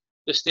 remove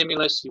the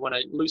stimulus. You want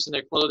to loosen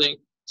their clothing,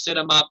 sit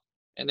them up,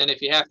 and then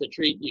if you have to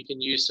treat, you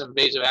can use some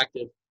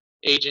vasoactive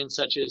agents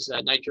such as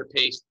nitro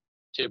paste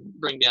to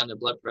bring down the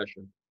blood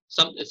pressure.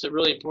 It's a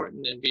really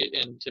important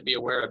and to be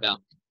aware about.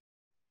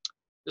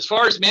 As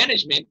far as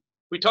management,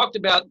 we talked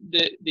about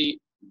the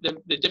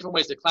different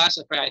ways to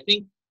classify. I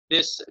think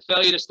this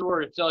failure to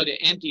store and failure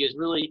to empty is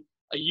really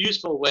a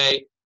useful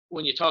way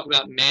when you talk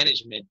about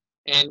management.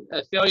 And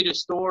a failure to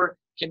store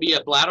can be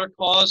a bladder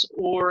cause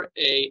or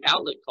a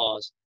outlet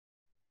cause.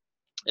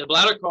 A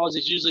bladder cause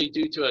is usually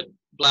due to a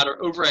bladder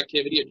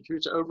overactivity, a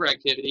detrusor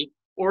overactivity,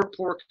 or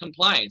poor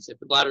compliance. If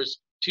the bladder is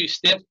too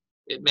stiff,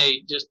 it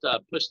may just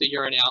push the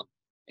urine out,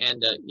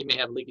 and you may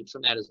have leakage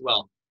from that as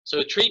well.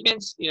 So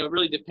treatments,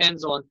 really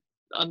depends on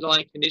the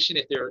underlying condition.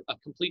 If they're a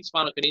complete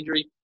spinal cord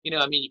injury,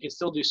 you can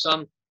still do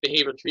some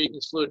behavioral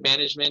treatments, fluid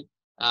management,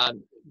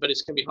 but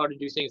it's going to be hard to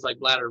do things like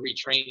bladder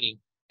retraining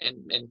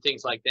and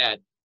things like that.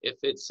 If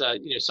it's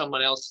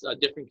someone else, a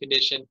different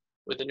condition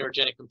with a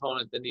neurogenic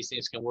component, then these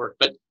things can work.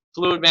 But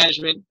fluid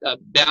management,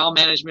 bowel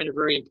management are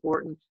very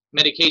important.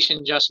 Medication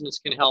adjustments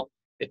can help.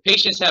 If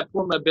patients have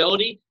poor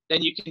mobility,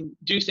 then you can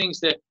do things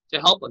to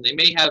help them. They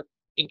may have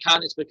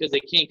incontinence because they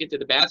can't get to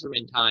the bathroom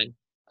in time.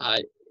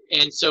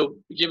 And so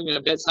giving them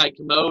a bedside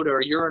commode or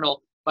a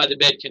urinal by the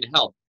bed can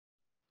help.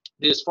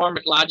 There's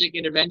pharmacologic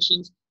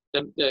interventions.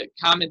 The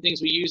common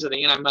things we use are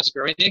the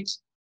antimuscarinics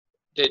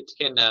that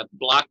can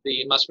block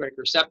the muscarinic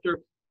receptor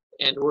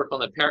and work on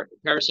the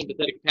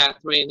parasympathetic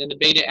pathway. And then the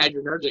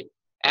beta-adrenergic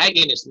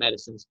agonist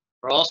medicines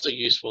are also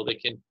useful. They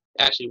can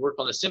actually work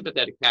on the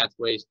sympathetic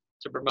pathways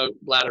to promote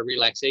bladder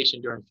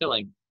relaxation during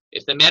filling.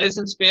 If the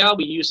medicines fail,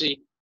 we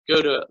usually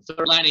go to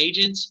third-line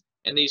agents,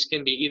 and these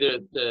can be either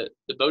the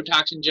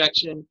Botox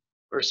injection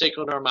or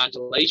sacral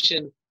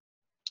neuromodulation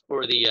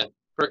or the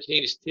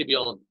percutaneous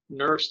tibial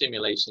nerve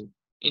stimulation.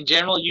 In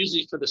general,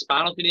 usually for the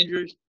spinal cord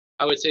injuries,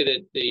 I would say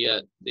that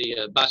the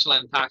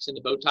botulinum toxin,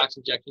 the Botox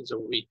injections are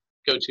what we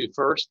go to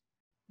first,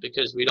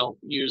 because we don't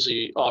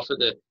usually offer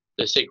the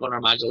sacral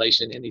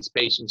neuromodulation in these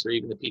patients or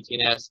even the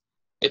PTNS.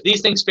 If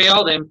these things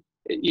fail, then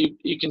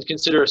you can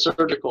consider a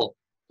surgical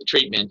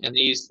treatment, and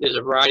there's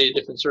a variety of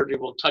different surgery.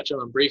 We'll touch on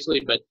them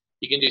briefly, but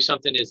you can do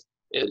something as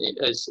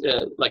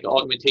like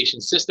augmentation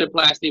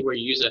cystoplasty, where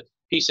you use a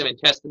piece of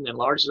intestine and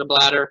enlarge the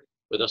bladder,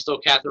 where they'll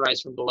still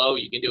catheterize from below.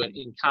 You can do an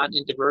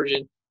incontinent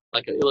diversion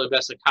like an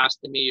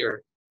ileovesicostomy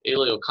or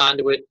ileal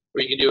conduit,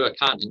 or you can do a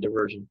continent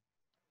diversion.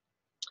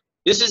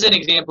 This is an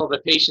example of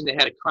a patient that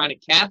had a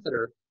chronic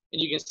catheter,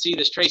 and you can see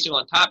this tracing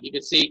on top. You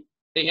can see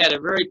they had a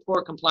very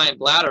poor compliant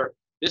bladder.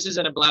 This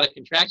isn't a bladder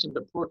contraction,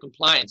 but poor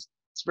compliance.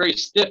 It's very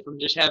stiff from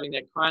just having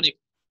that chronic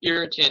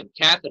irritant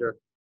catheter.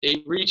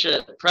 They reach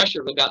a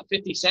pressure of about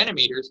 50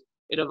 centimeters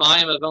at a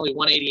volume of only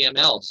 180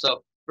 ml.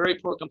 So very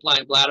poor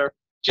compliant bladder.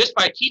 Just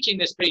by teaching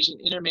this patient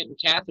intermittent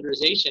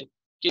catheterization,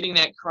 getting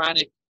that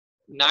chronic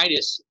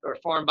nidus or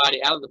foreign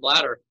body out of the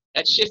bladder,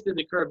 that shifted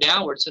the curve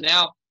downward. So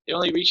now they're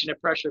only reaching a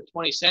pressure of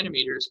 20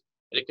 centimeters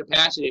at a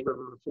capacity of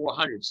over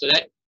 400. So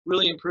that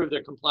really improved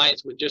their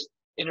compliance with just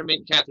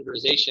intermittent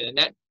catheterization. And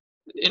that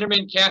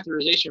intermittent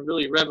catheterization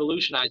really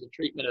revolutionized the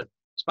treatment of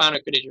spinal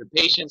cord injury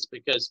patients,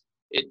 because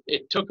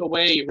it took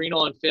away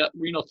renal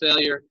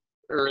failure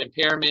or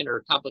impairment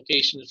or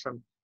complications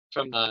from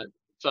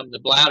the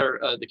bladder.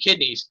 The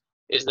kidneys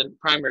is the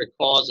primary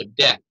cause of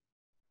death.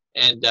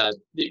 And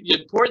the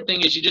important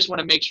thing is you just want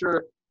to make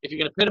sure, if you're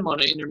going to put them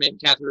on an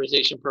intermittent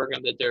catheterization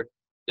program,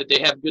 that they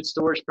have good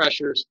storage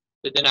pressures,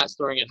 that they're not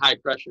storing at high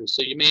pressures.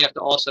 So you may have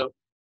to also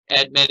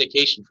add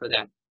medication for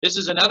that. This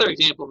is another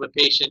example of a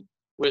patient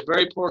with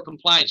very poor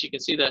compliance. You can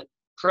see the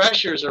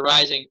pressures are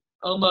rising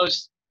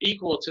almost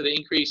equal to the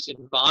increase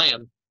in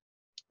volume.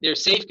 Their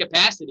safe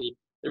capacity,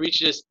 they reach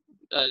this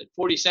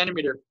 40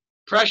 centimeter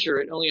pressure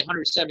at only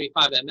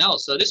 175 ml.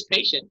 So this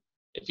patient,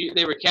 if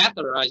they were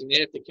catheterizing,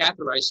 they'd have to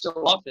catheterize so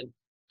often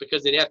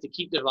because they'd have to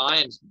keep the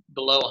volumes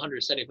below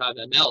 175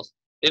 ml.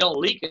 They don't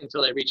leak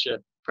until they reach a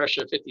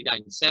pressure of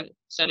 59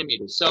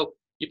 centimeters. So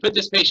you put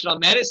this patient on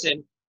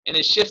medicine and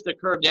it shifts the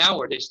curve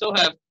downward. They still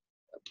have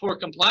poor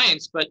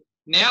compliance, but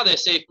now their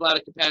safe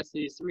bladder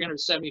capacity is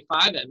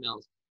 375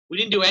 ml. We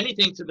didn't do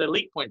anything to the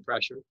leak point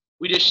pressure.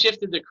 We just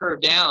shifted the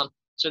curve down.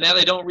 So now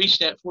they don't reach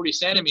that 40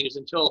 centimeters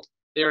until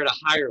they're at a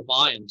higher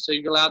volume. So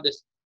you allowed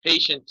this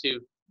patient to,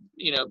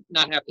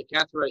 not have to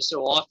catheterize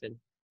so often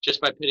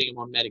just by putting them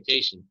on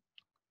medication.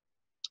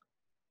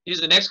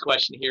 Here's the next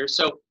question here.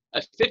 So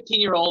a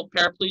 15-year-old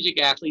paraplegic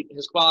athlete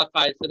has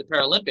qualified for the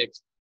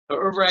Paralympics. Her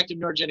overactive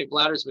neurogenic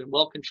bladder has been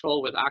well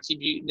controlled with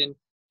oxybutynin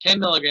 10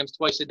 milligrams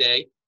twice a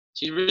day.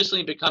 She's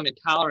recently become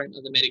intolerant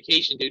of the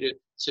medication due to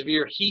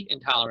severe heat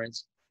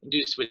intolerance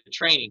induced with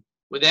training.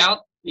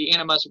 Without the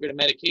antimuscarinic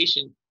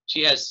medication,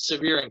 she has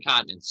severe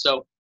incontinence.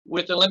 So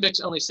with the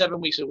Olympics only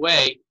 7 weeks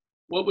away,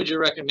 what would you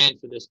recommend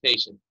for this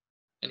patient?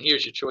 And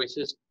here's your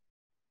choices.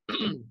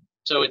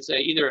 So it's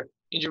either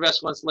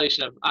intravesical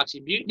instillation of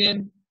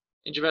oxybutynin,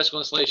 intravesical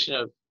instillation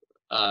of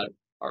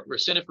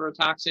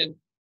resiniferotoxin,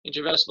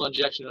 intravesical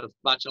injection of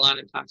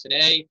botulinum toxin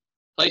A,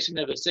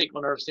 placement of a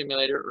sacral nerve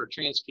stimulator, or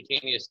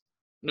transcutaneous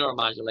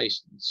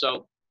neuromodulation.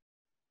 So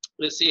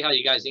let's see how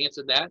you guys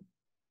answered that.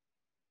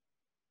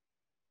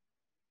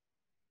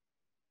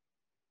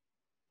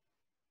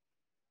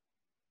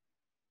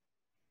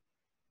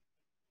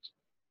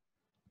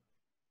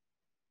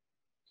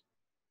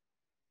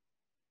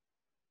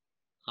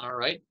 All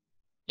right,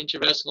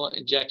 intravesical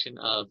injection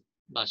of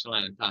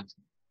botulinum toxin.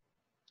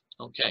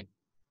 Okay,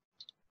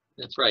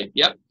 that's right.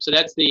 Yep. So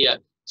that's the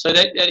so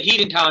that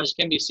heat intolerance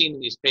can be seen in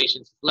these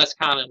patients. Less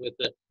common with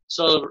the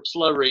slow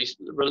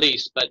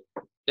release, but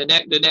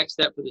the next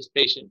step for this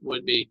patient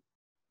would be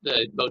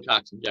the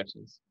Botox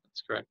injections.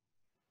 That's correct.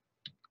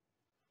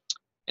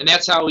 And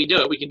that's how we do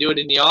it. We can do it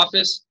in the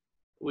office.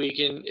 We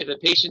can, if a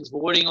patient's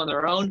voiding on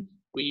their own,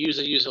 we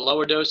usually use a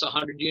lower dose,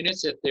 100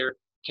 units. If they're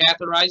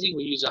catheterizing,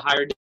 we use a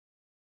higher dose.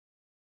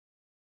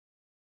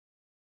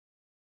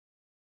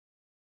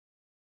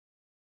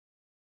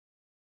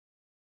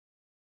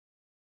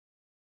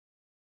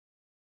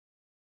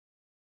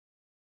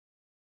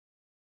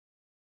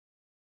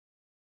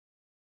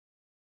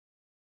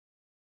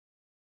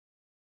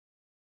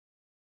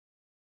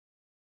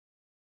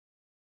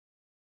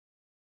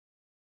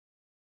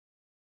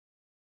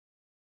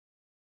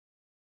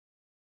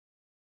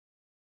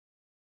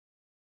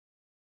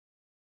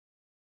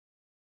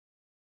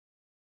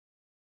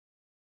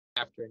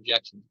 After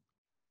injection.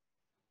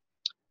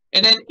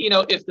 And then,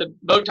 if the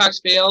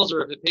Botox fails,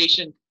 or if the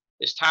patient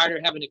is tired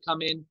of having to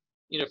come in,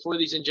 for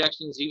these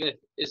injections, even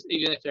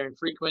if they're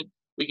infrequent,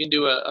 we can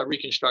do a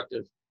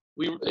reconstructive.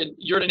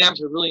 Urodynamics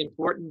are really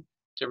important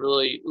to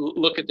really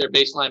look at their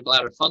baseline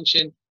bladder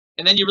function.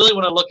 And then you really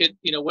want to look at,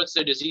 what's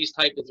their disease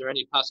type? Is there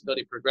any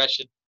possibility of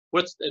progression?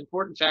 What's the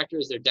important factor?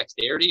 Is their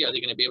dexterity? Are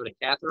they going to be able to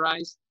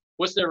catheterize?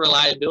 What's their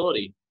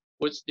reliability?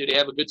 Do they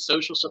have a good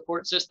social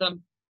support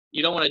system?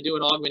 You don't want to do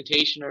an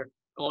augmentation or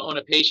on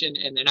a patient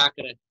and they're not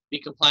going to be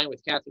compliant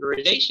with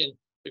catheterization,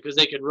 because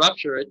they could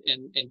rupture it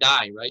and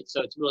die, right?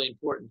 So it's really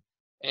important.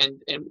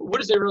 And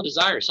what is their real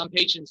desire? Some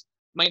patients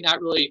might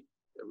not really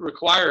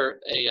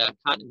require a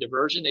continent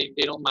diversion.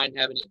 They don't mind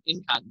having an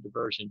incontinent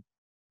diversion.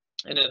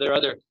 And there are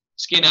other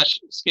skin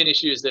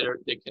issues that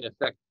can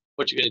affect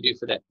what you're going to do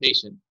for that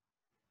patient.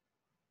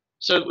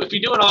 So if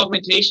you do an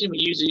augmentation, we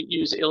usually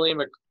use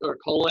ileum or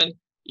colon.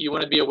 You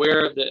want to be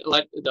aware of the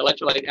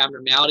electrolyte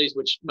abnormalities,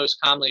 which most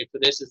commonly for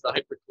this is the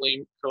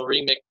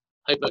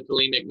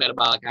hyperkalemic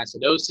metabolic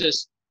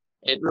acidosis.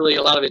 It really,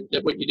 a lot of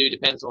it, what you do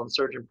depends on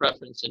surgeon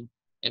preference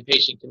and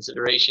patient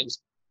considerations.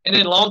 And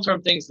then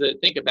long-term things to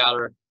think about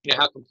are,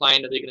 how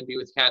compliant are they going to be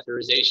with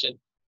catheterization?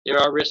 There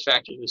are risk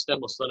factors with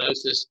stemmal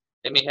stenosis.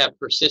 They may have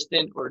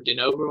persistent or de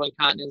novo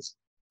incontinence,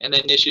 and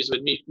then issues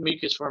with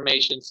mucus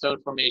formation,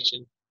 stone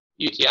formation,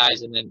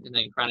 UTIs, and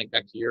then chronic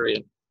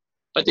bacteriuria.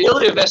 But the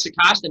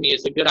ileovesicostomy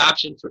is a good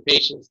option for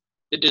patients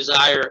that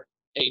desire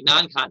a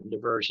non-continent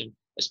diversion,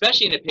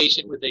 especially in a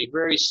patient with a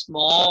very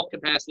small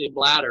capacity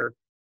bladder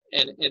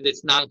and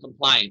it's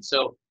non-compliant.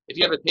 So if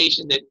you have a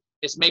patient that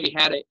has maybe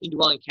had an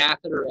indwelling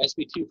catheter or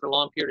SB2 for a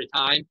long period of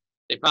time,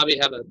 they probably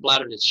have a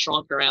bladder that's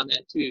shrunk around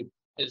that tube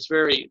and it's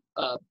very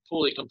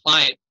poorly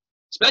compliant,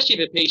 especially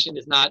if a patient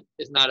is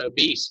not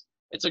obese.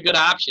 It's a good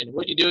option.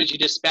 What you do is you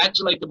just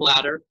spatulate the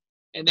bladder,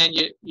 and then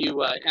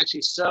you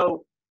actually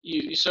sew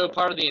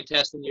part of the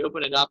intestine, you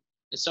open it up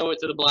and sew it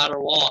to the bladder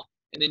wall,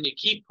 and then you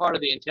keep part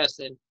of the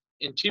intestine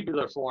in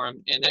tubular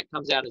form, and that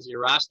comes out as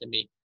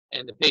urostomy.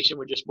 And the patient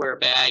would just wear a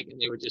bag,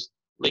 and they would just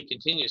leak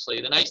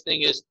continuously. The nice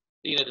thing is,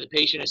 the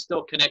patient is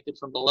still connected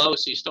from below,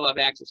 so you still have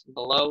access from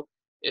below.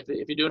 If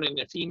you're doing it in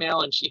a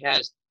female and she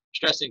has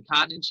stress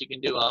incontinence, you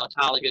can do an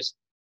autologous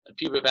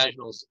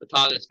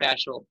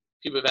fascial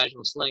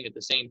pubovaginal sling at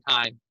the same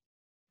time.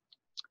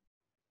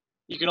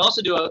 You can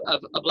also do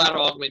a bladder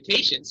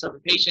augmentation. So if a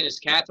patient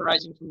is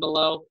catheterizing from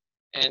below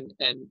and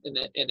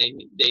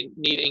they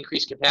need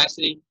increased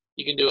capacity,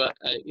 you can do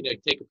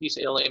take a piece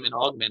of ileum and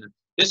augment it.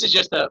 This is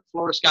just a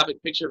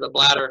fluoroscopic picture of a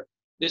bladder.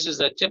 This is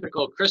a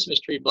typical Christmas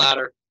tree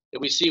bladder that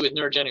we see with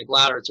neurogenic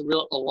bladder. It's a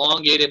real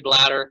elongated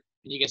bladder,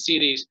 and you can see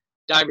these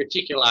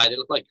diverticuli. They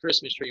look like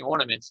Christmas tree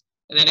ornaments.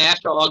 And then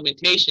after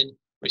augmentation,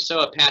 we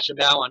sew a patch of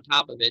bowel on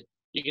top of it.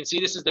 You can see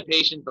this is the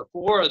patient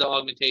before the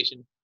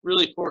augmentation.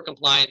 Really poor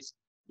compliance,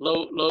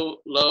 low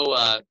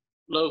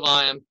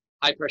volume,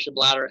 high pressure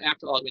bladder.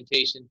 After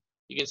augmentation,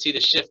 you can see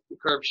the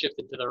curve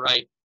shifted to the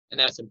right, and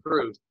that's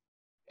improved.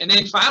 And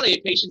then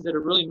finally, patients that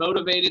are really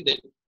motivated,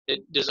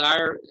 that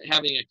desire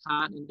having a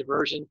continent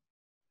diversion,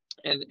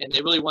 and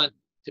they really want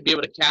to be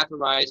able to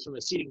catheterize from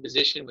a seating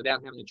position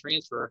without having to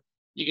transfer,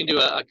 you can do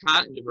a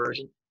continent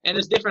diversion. And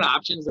there's different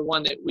options. The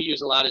one that we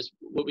use a lot is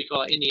what we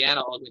call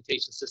Indiana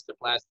augmentation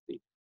cystoplasty,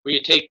 where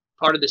you take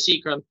part of the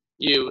cecum,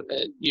 you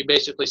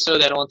basically sew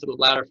that onto the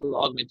bladder for the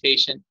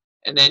augmentation,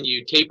 and then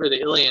you taper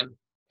the ileum,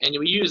 and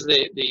we use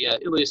the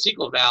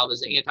ileocecal valve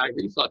as an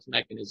anti-reflux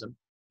mechanism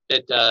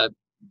that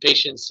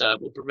patients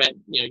will prevent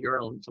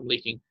urine from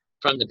leaking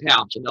from the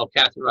pouch, and they'll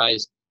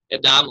catheterize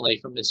abdominally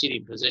from the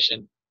seating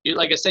position.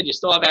 Like I said, you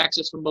still have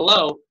access from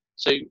below,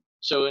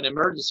 so in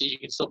emergencies you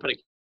can still put a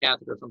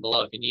catheter from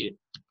below if you need it.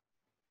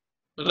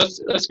 But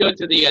let's go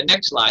to the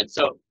next slide.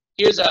 So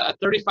here's a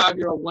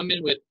 35-year-old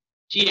woman with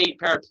T8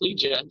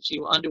 paraplegia. She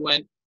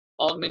underwent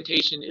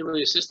augmentation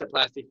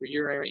ileocystoplasty for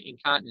urinary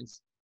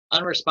incontinence,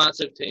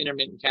 unresponsive to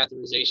intermittent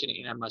catheterization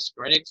and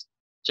muscarinics.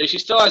 So she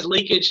still has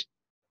leakage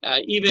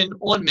even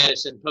on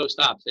medicine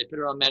post-op. They put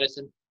her on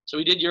medicine. So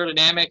we did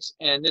urodynamics,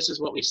 and this is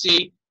what we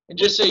see. And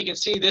just so you can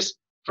see, this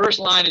first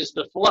line is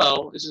the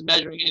flow. This is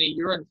measuring any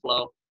urine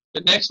flow.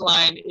 The next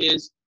line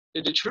is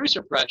the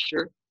detrusor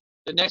pressure.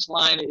 The next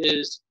line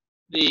is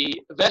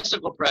the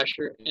vesical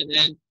pressure, and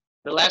then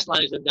the last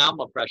line is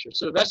abdominal pressure.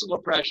 So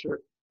vesical pressure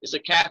is a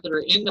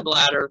catheter in the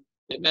bladder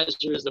that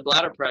measures the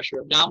bladder pressure.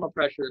 Abdominal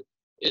pressure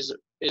is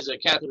a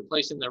catheter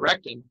placed in the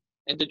rectum,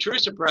 and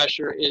detrusor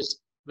pressure is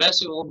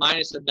vesical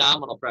minus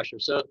abdominal pressure.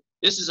 So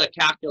this is a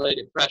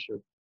calculated pressure.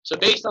 So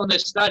based on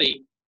this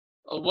study,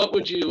 what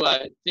would you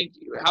think?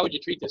 How would you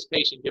treat this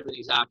patient given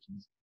these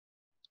options?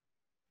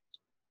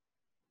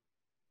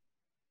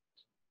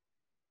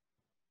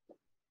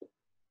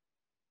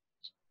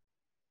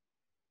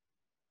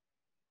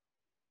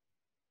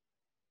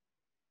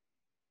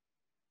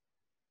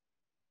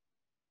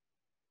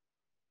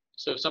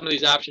 So some of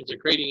these options are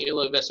creating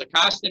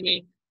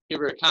ileovesicostomy, give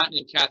her a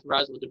continent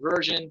catheterizable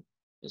diversion,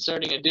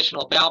 inserting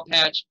additional bowel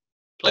patch,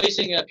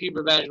 placing a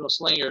pubovaginal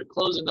sling or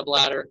closing the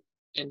bladder,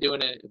 and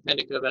doing an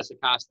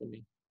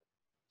appendicovesicostomy.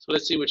 So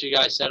let's see what you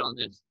guys said on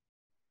this.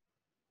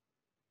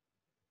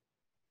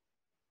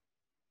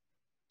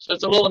 So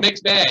it's a little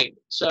mixed bag.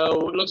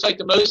 So it looks like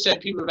the most said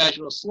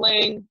pubovaginal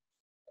sling,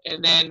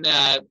 and then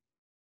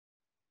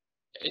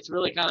it's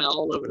really kind of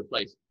all over the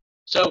place.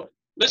 So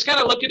let's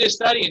kind of look at this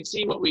study and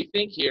see what we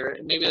think here,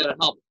 and maybe that'll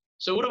help.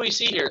 So what do we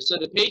see here? So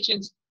the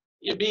patients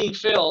are being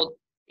filled,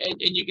 and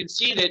you can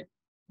see that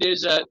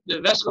there's the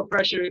vesical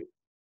pressure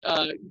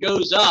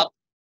goes up.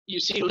 You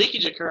see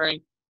leakage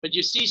occurring, but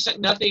you see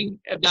nothing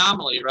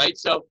abdominally, right?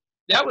 So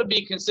that would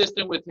be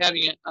consistent with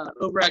having an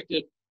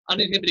overactive,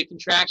 uninhibited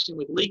contraction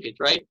with leakage,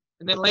 right?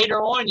 And then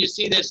later on, you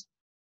see this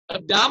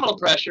abdominal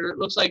pressure. It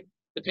looks like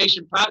the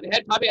patient probably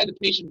had the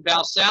patient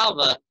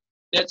Valsalva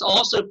that's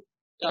also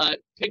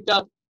picked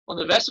up on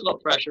the vesical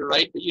pressure,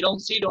 right? But you don't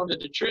see it on the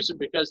detrusor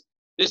because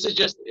this is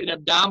just an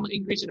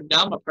increase in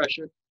abdominal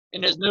pressure,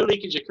 and there's no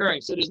leakage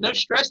occurring. So there's no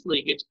stress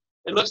leakage.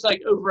 It looks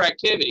like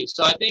overactivity.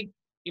 So I think,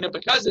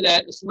 because of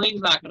that, the sling's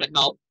not going to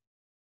help.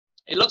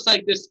 It looks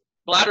like this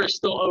bladder is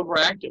still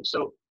overactive.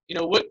 So,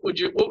 what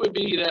would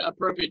be the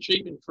appropriate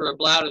treatment for a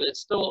bladder that's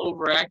still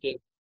overactive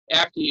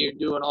after you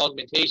do an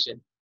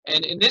augmentation?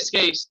 And in this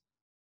case,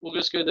 we'll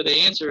just go to the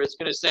answer. It's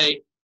going to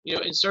say,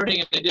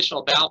 inserting an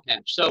additional bowel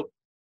patch. So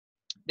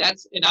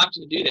that's an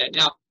option to do that.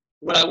 Now,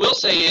 what I will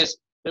say is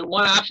that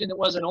one option that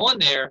wasn't on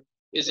there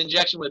is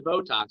injection with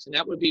Botox, and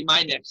that would be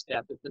my next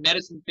step. If the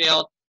medicine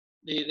failed,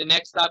 the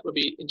next step would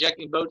be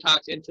injecting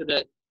Botox into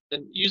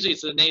usually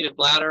it's the native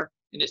bladder,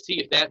 and to see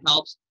if that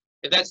helps.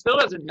 If that still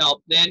doesn't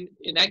help, then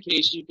in that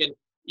case you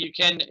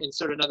can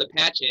insert another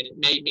patch in. It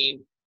may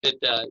mean that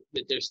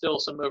there's still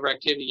some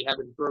overactivity. You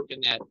haven't broken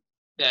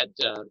that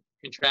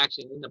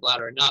contraction in the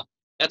bladder enough.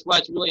 That's why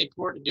it's really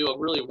important to do a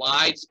really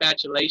wide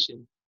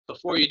spatulation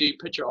before you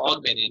put your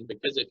augment in,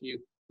 because if you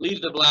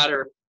leave the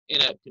bladder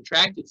in a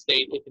contracted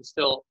state, it can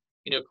still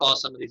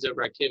cause some of these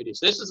overactivities.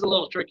 So this is a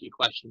little tricky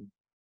question,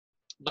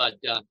 but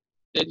the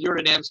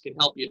urodynamics can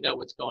help you know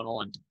what's going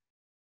on.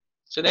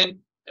 So then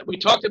we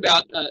talked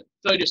about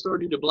failure to store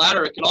due to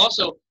bladder. It can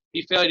also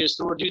be failure to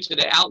store due to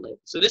the outlet.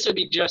 So this would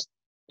be just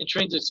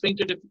intrinsic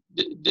sphincter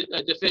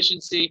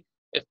deficiency.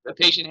 If a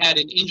patient had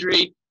an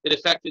injury that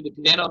affected the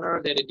pudendal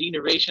nerve, they had a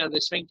denervation of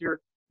the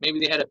sphincter, maybe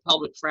they had a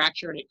pelvic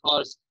fracture and it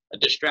caused a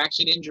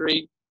distraction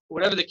injury,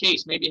 whatever the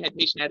case, maybe a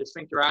patient had a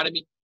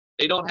sphincterotomy,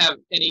 they don't have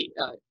any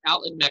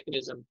outlet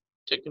mechanism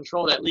to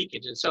control that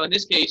leakage. And so in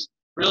this case,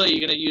 really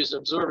you're going to use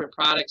absorbent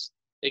products.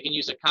 They can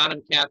use a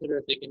condom catheter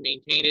if they can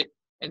maintain it.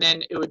 And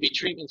then it would be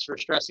treatments for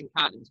stress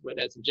incontinence,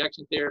 whether that's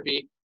injection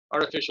therapy,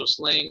 artificial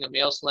sling, a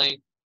male sling,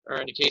 or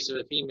in the case of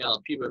a female,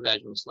 a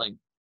pubovaginal sling.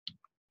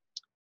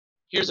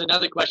 Here's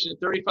another question.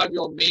 A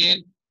 35-year-old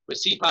man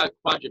with C5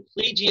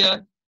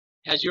 quadriplegia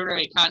has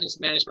urinary incontinence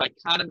managed by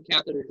condom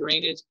catheter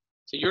drainage.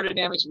 So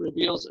urodynamics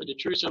reveals a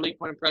detrusor leak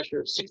point pressure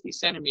of 60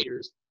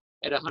 centimeters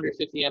at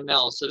 150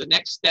 ml. So the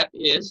next step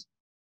is,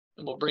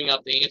 and we'll bring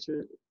up the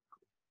answer.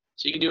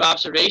 So you can do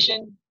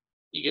observation.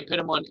 You can put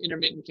them on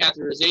intermittent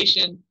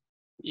catheterization.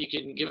 You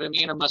can give them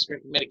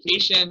antimuscarinic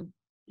medication.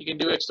 You can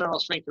do external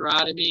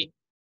sphincterotomy,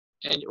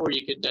 or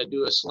you could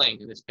do a sling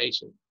in this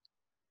patient.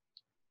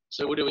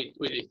 So what do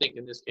you think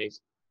in this case?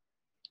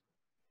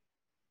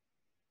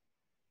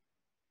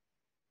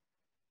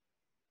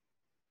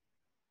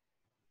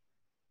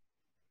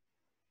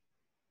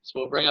 So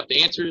we'll bring up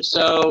the answers.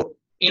 So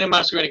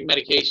antimuscarinic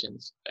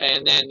medications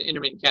and then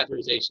intermittent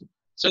catheterization.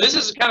 So this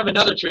is kind of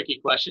another tricky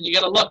question. You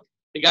got to look.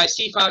 The guy's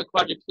C5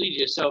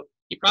 quadriplegia, so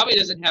he probably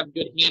doesn't have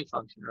good hand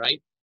function,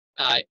 right?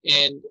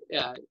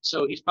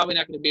 So he's probably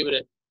not going to be able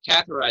to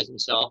catheterize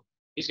himself.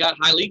 He's got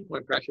high leak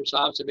point pressure, so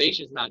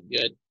observation is not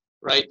good,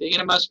 right? The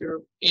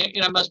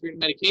antimuscarinic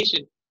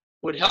medication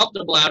would help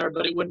the bladder,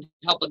 but it wouldn't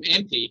help him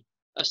empty.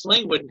 A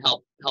sling wouldn't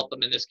help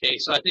him in this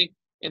case. So I think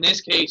in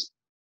this case,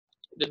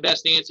 the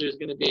best answer is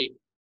going to be,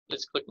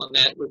 let's click on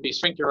that, would be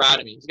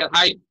sphincterotomy. He's got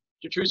high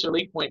detrusor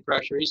leak point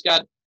pressure. He's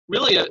got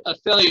really a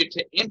failure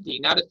to empty,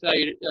 not a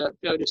failure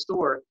to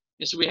store.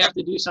 And so we have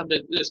to do something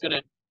that's going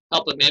to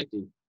help him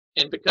empty.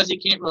 And because he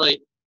can't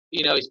really,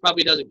 he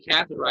probably doesn't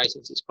catheterize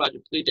since he's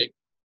quadriplegic,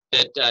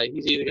 that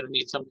he's either going to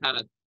need some kind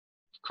of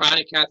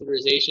chronic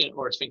catheterization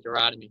or a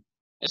sphincterotomy.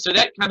 And so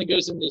that kind of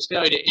goes into this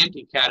failure to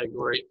empty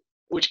category,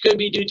 which could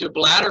be due to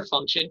bladder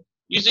function.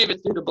 Usually if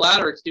it's due to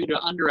bladder, it's due to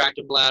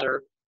underactive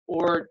bladder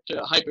or to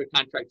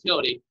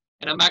hypercontractility.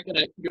 And I'm not going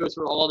to go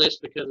through all this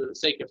because of the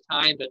sake of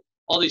time, but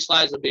all these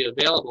slides will be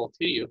available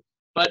to you.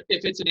 But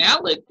if it's an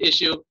outlet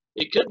issue,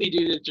 it could be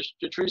due to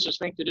detrusor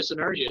sphincter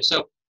dyssynergia.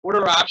 So what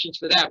are our options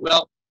for that?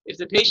 Well, if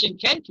the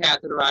patient can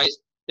catheterize,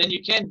 then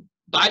you can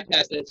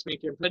bypass that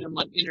sphincter and put them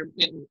on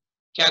intermittent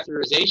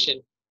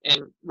catheterization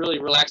and really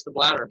relax the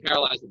bladder and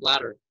paralyze the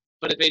bladder.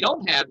 But if they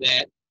don't have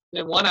that,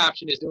 then one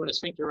option is doing a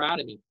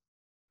sphincterotomy.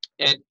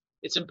 And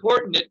it's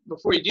important that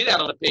before you do that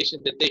on a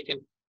patient that they can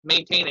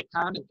maintain a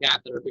condom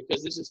catheter,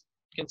 because this is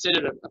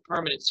considered a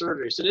permanent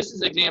surgery. So this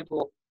is an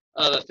example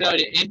of a failure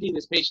to empty.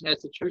 This patient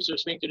has detrusor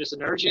sphincter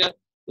dyssynergia.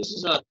 This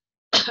is a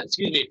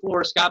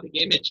fluoroscopic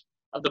image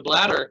of the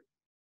bladder.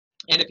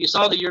 And if you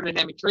saw the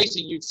urodynamic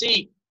tracing, you'd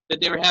see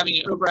that they were having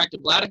an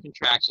overactive bladder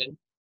contraction.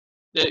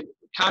 The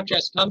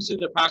contrast comes through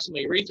the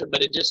proximal urethra,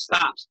 but it just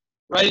stops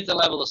right at the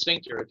level of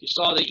sphincter. If you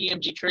saw the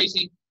EMG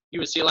tracing, you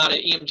would see a lot of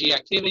EMG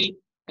activity.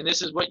 And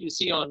this is what you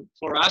see on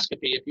fluoroscopy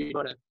if you're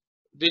going to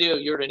video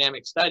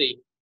urodynamic study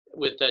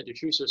with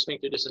detrusor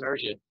sphincter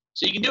dyssynergia.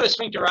 So you can do a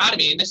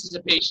sphincterotomy, and this is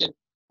a patient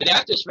that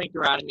after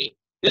sphincterotomy,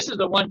 this is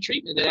the one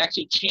treatment that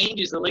actually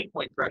changes the leak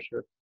point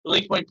pressure. The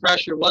leak point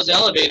pressure was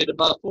elevated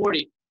above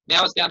 40.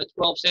 Now it's down to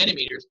 12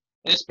 centimeters.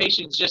 And this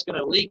patient is just going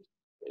to leak,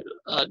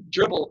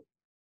 dribble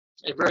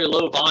at very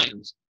low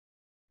volumes.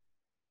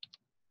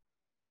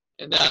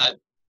 And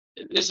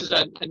this is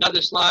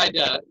another slide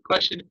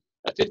question.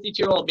 A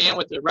 52-year-old man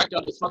with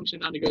erectile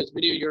dysfunction undergoes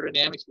video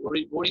urodynamics for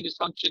voiding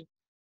dysfunction.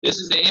 This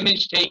is the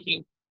image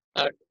taken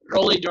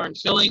early during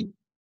filling.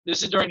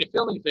 This is during the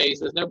filling phase.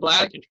 There's no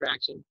bladder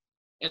contraction.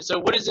 And so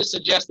what does this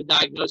suggest the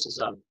diagnosis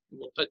of?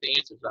 We'll put the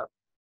answers up.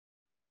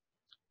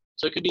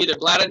 So it could be either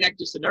bladder neck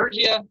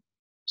dyssynergia,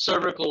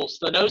 cervical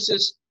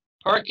stenosis,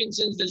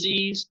 Parkinson's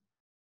disease,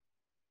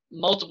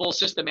 multiple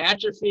system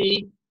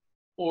atrophy,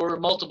 or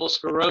multiple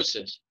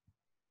sclerosis.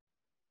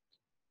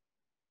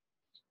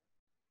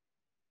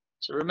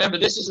 So remember,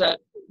 this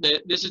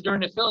is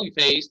during the filling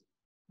phase.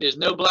 There's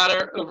no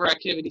bladder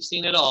overactivity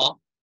seen at all.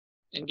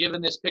 And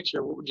given this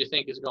picture, what would you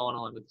think is going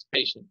on with this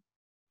patient?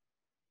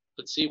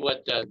 Let's see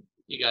what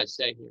you guys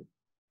say here.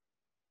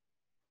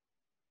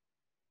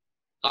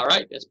 All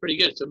right, that's pretty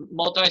good. So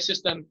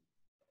multi-system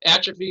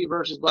atrophy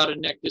versus bladder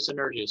neck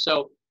dyssynergia.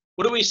 So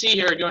what do we see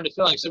here during the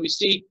filling? So we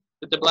see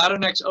that the bladder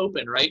neck's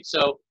open, right?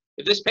 So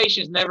if this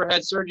patient's never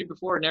had surgery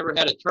before, never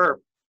had a TURP,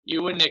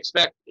 you wouldn't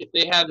expect, if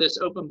they have this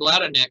open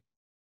bladder neck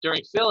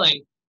during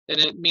filling, then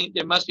it means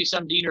there must be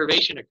some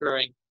denervation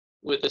occurring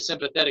with the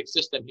sympathetic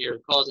system here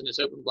causing this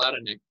open bladder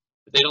neck.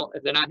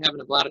 If they're not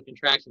having a bladder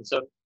contraction.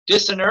 So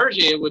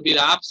dyssynergia would be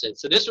the opposite.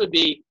 So this would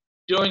be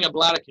during a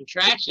bladder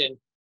contraction,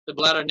 the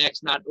bladder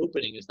neck's not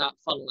opening, it's not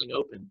funneling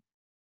open.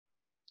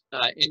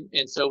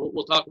 And so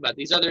we'll talk about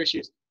these other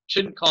issues.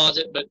 Shouldn't cause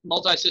it, but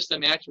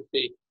multi-system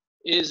atrophy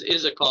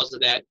is a cause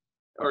of that,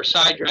 or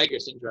Shy-Drager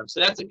syndrome. So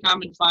that's a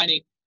common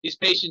finding. These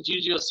patients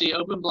usually you'll see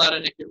open bladder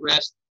neck at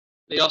rest.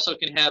 They also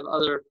can have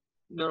other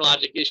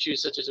neurologic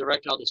issues such as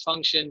erectile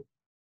dysfunction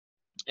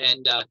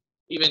and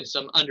even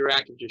some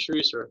underactive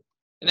detrusor.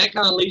 And that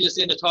kind of leads us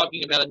into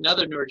talking about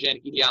another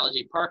neurogenic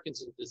etiology,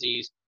 Parkinson's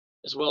disease,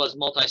 as well as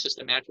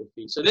multi-system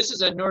atrophy. So this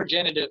is a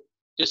neurodegenerative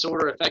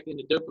disorder affecting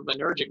the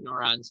dopaminergic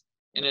neurons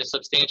in a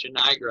substantia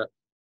nigra.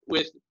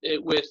 With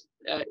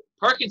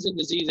Parkinson's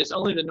disease, it's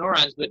only the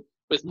neurons, but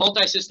with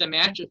multi-system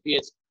atrophy,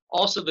 it's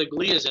also the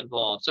glia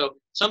involved. So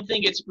some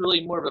think it's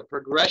really more of a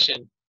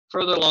progression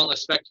further along the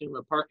spectrum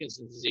of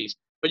Parkinson's disease.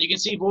 But you can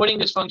see voiding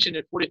dysfunction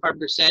at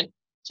 45%.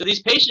 So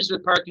these patients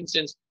with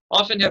Parkinson's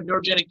often have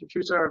neurogenic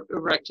detrusor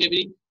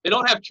overactivity. They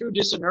don't have true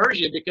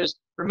dyssynergia because,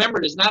 remember,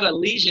 there's not a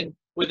lesion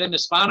within the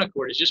spinal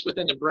cord. It's just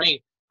within the brain.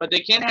 But they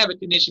can have a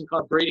condition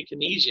called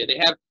bradykinesia. They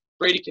have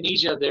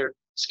bradykinesia of their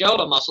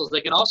skeletal muscles.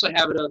 They can also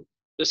have it of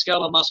the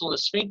skeletal muscle in the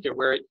sphincter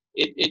where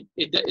it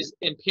is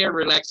impaired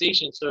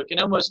relaxation. So it can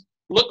almost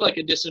look like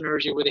a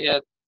dyssynergia where they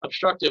have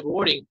obstructive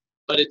voiding,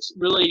 but it's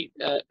really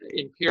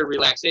impaired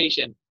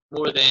relaxation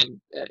more than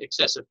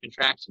excessive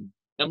contraction.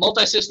 Now,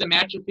 multi-system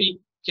atrophy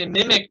can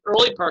mimic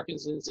early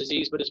Parkinson's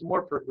disease, but it's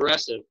more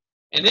progressive.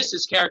 And this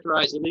is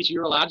characterized, at least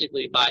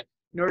urologically, by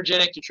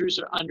neurogenic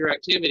detrusor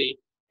underactivity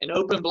and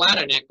open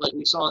bladder neck, like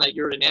we saw in that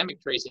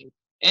urodynamic tracing,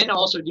 and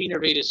also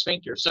denervated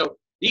sphincter. So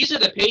these are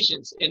the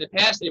patients. In the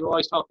past, they've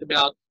always talked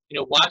about,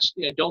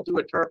 don't do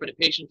a TURP in a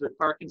patient with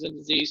Parkinson's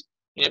disease,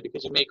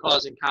 because it may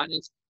cause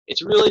incontinence.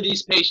 It's really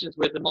these patients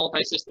with the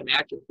multi-system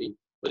atrophy,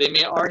 where they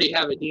may already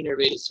have a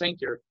denervated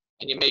sphincter,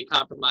 and you may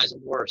compromise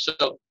them worse.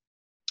 So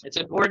it's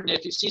important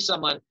if you see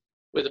someone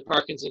with a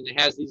Parkinson's that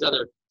has these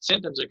other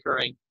symptoms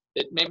occurring,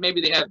 that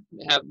maybe they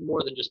have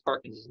more than just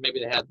Parkinson's. Maybe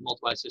they have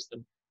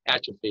multi-system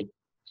atrophy.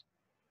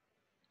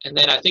 And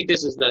then I think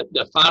this is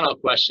the final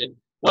question.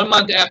 1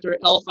 month after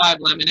L5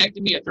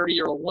 laminectomy, a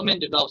 30-year-old woman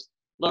develops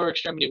lower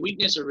extremity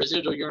weakness or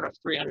residual urine of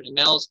 300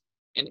 mL,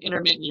 an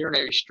intermittent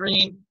urinary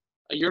stream.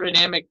 A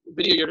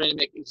video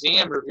urodynamic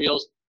exam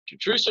reveals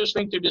detrusor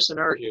sphincter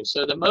dyssynergia.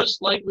 So the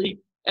most likely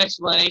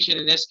explanation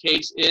in this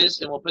case is,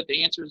 and we'll put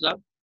the answers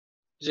up,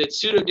 is it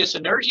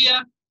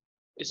pseudodyssynergia?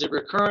 Is it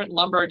recurrent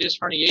lumbar disc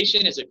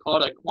herniation? Is it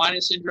called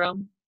Aquinas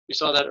syndrome? We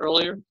saw that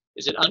earlier.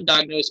 Is it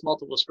undiagnosed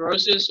multiple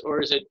sclerosis,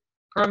 or is it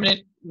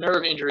permanent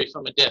nerve injury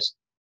from a disc?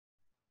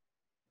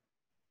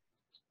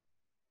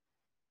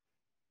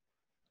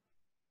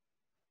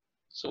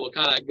 So we'll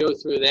kind of go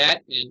through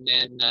that and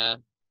then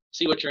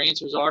see what your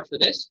answers are for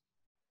this.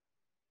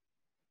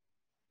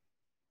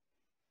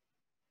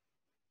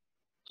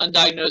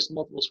 Undiagnosed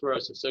multiple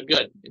sclerosis. So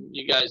good.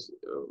 You guys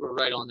were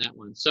right on that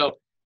one. So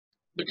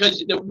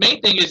because the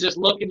main thing is just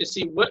looking to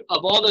see what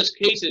of all those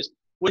cases,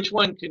 which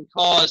one can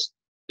cause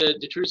the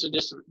detrusor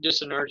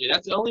dyssynergia.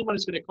 That's the only one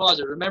that's going to cause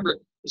it. Remember,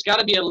 it's got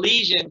to be a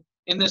lesion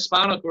in the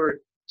spinal cord,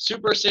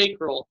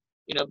 suprasacral,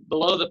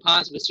 below the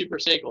pons of the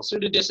suprasacral.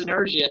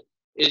 Pseudodyssynergia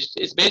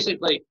is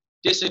basically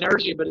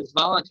dyssynergia, but it's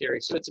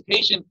voluntary. So it's a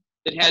patient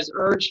that has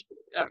urge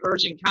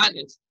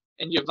incontinence,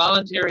 and you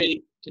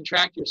voluntarily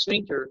contract your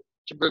sphincter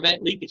to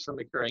prevent leakage from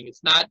occurring.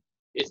 It's not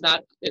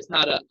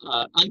a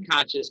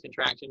unconscious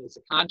contraction. It's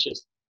a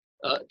conscious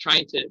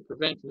trying to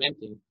prevent from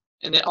emptying.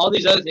 And then all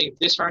these other things,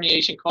 disc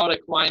herniation, called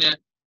Aquina,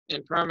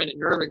 and permanent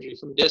nerve injury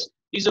from disc,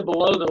 these are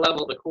below the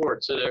level of the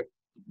cord. So they're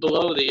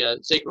below the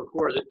sacral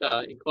cord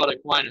in called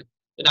Aquina.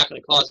 They're not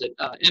going to cause it.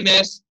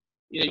 MS,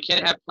 you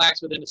can't have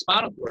plaques within the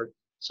spinal cord.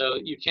 So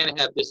you can't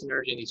have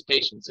dyssynergia in these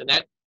patients. And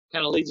that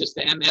kind of leads us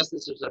to MS.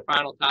 This is our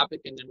final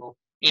topic, and then we'll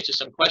answer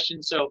some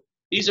questions. So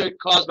these are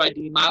caused by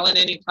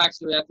demyelinating plaques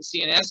throughout the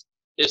CNS.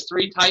 There's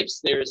 3 types.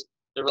 There's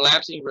the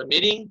relapsing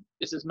remitting.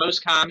 This is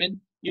most common.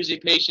 Usually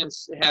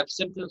patients have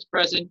symptoms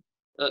present.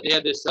 They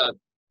have this,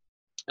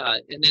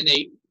 and then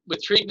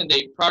with treatment,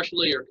 they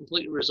partially or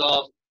completely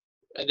resolve.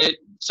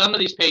 Some of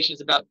these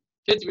patients, about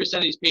 50%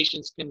 of these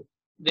patients, can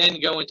then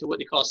go into what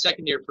they call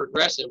secondary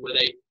progressive, where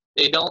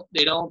they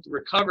don't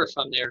recover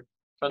from their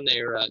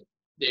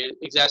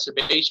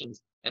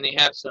exacerbations, and they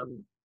have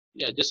some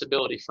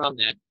disability from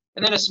that.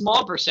 And then a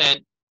small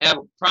percent have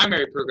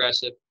primary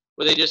progressive,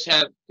 where they just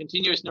have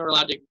continuous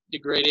neurologic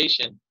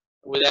degradation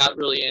without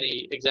really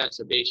any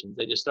exacerbations.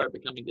 They just start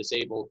becoming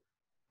disabled.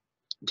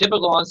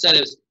 Typical onset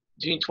is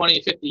between 20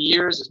 and 50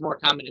 years. Is more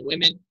common in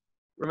women.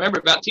 Remember,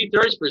 about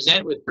 2/3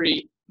 present with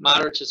pretty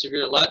moderate to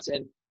severe LUTS,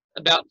 and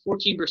about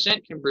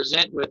 14% can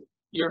present with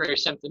urinary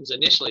symptoms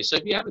initially. So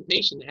if you have a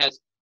patient that has,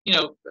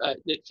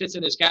 that fits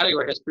in this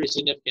category, has pretty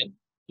significant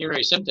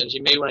urinary symptoms,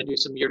 you may want to do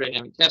some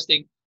urodynamic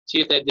testing,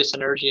 see if they have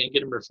dyssynergia, and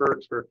get them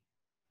referred for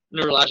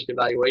neurologic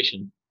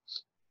evaluation.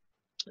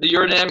 The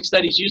urodynamic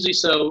studies usually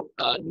show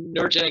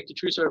neurogenic to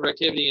true sort of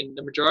activity in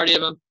the majority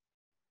of them.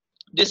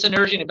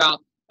 Dyssynergia in about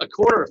a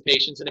quarter of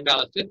patients, and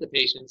about a fifth of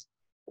patients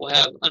will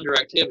have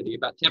underactivity.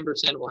 About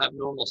 10% will have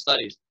normal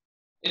studies.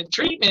 And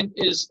treatment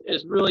is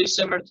really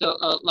similar to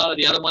a lot of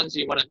the other ones.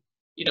 You want to,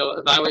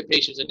 evaluate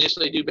patients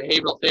initially, do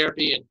behavioral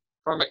therapy and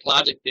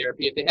pharmacologic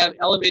therapy. If they have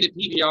elevated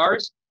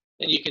PVRs,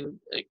 then you can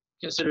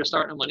consider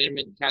starting them on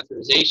intermittent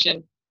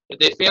catheterization. If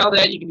they fail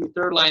that, you can do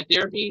third-line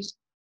therapies,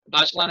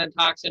 botulinum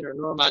toxin or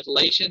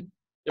neuromodulation.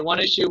 The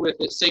one issue with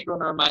the sacral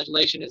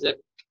neuromodulation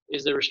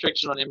is the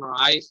restriction on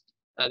MRIs.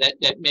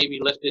 That may be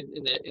lifted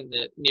in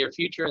the near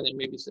future, and then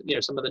maybe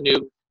some of the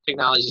new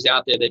technologies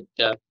out there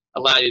that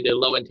allow you to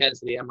low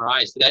intensity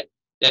MRIs. So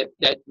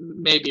that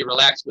may be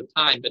relaxed with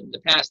time, but in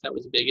the past that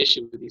was a big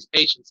issue with these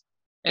patients.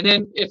 And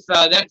then if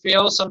that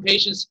fails, some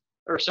patients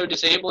are so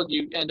disabled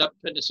you end up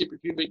putting a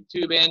suprapubic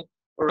tube in,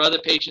 or other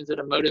patients that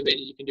are motivated,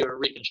 you can do a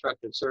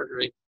reconstructive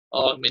surgery,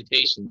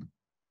 augmentation.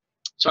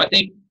 So I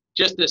think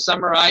just to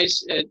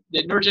summarize,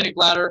 the neurogenic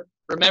bladder,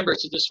 remember,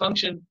 it's a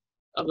dysfunction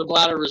of the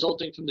bladder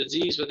resulting from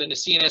disease within the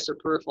CNS or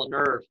peripheral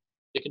nerve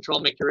to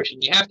control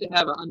micturition. You have to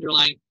have an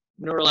underlying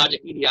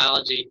neurologic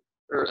etiology,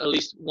 or at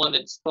least one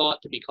that's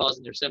thought to be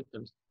causing their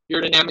symptoms.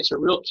 Urodynamics are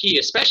real key,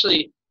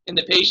 especially in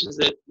the patients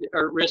that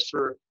are at risk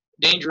for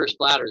dangerous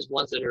bladders,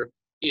 ones that are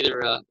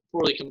either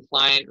poorly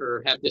compliant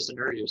or have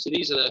dyssynergia. So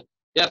these are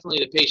definitely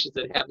the patients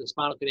that have the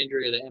spinal cord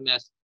injury or the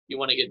MS. You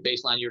want to get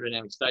baseline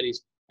urodynamic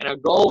studies. And our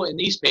goal in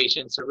these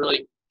patients are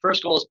really,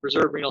 first goal is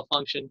preserve renal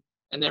function,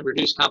 and then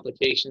reduce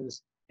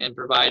complications and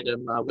provide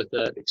them with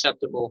an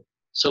acceptable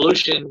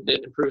solution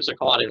that improves their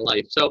quality of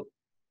life. So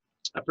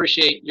I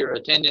appreciate your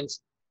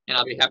attendance, and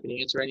I'll be happy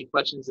to answer any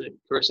questions that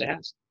Carissa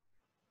has.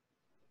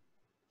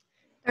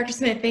 Dr.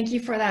 Smith, thank you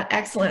for that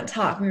excellent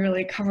talk. We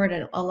really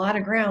covered a lot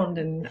of ground,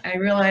 and I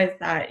realized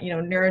that,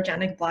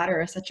 neurogenic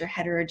bladder is such a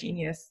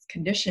heterogeneous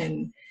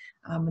condition,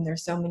 and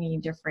there's so many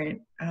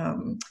different,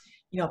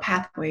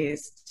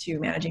 pathways to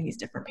managing these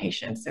different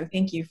patients. So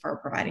thank you for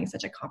providing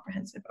such a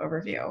comprehensive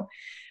overview.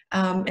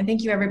 And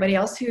thank you everybody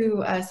else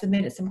who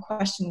submitted some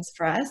questions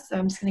for us. So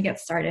I'm just going to get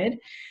started.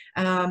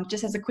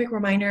 Just as a quick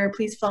reminder,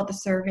 please fill out the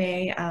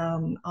survey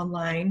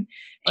online.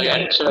 Oh yeah, I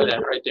didn't show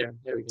that right there.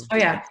 There we go. Oh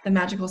yeah, the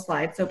magical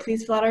slide. So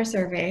please fill out our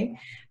survey.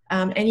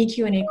 Any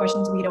Q&A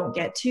questions we don't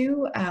get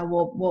to,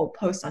 we'll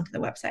post onto the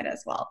website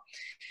as well.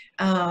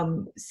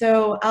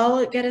 So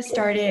I'll get us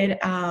started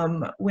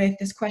with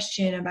this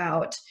question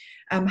about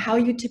how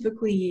you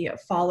typically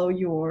follow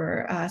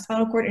your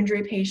spinal cord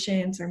injury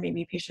patients, or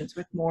maybe patients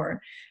with more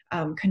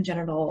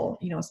congenital,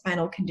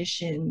 spinal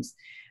conditions.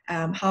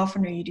 How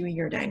often are you doing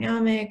your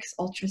dynamics,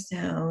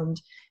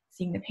 ultrasound,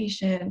 seeing the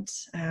patient?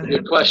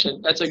 Good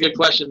question. That's a good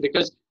question,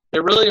 because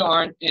there really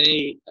aren't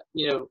any,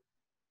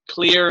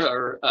 clear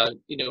or,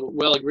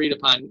 well agreed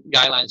upon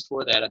guidelines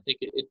for that. I think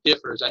it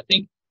differs. I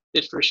think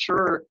that for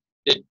sure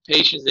that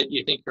patients that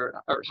you think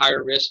are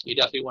higher risk, you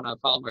definitely want to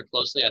follow more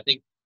closely. I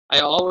think I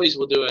always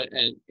will do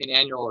an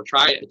annual, or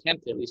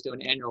attempt to at least do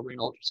an annual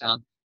renal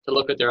ultrasound to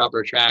look at their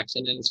upper tracts.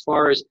 And then as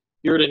far as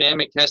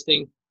urodynamic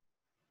testing,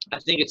 I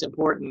think it's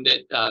important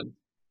that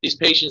these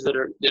patients that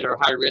are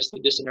high risk, the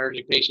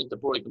dyssynergic patients, the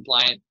poorly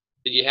compliant,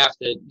 that you have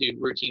to do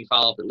routine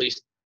follow-up, at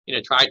least,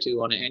 try to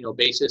on an annual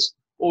basis.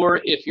 Or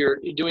if you're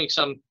doing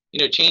some,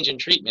 change in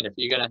treatment, if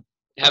you're going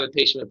to have a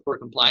patient with poor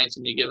compliance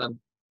and you give them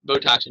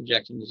Botox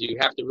injections, you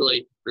have to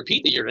really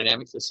repeat the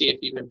urodynamics to see if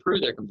you've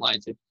improved their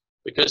compliance.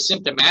 Because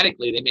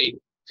symptomatically, they may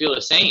feel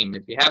the same.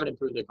 If you haven't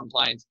improved their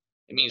compliance,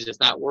 it means it's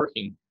not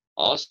working.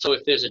 Also,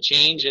 if there's a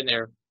change in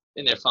their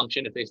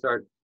function, if they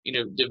start,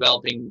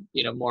 developing,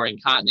 more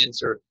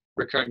incontinence or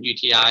recurrent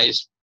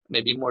UTIs,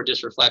 maybe more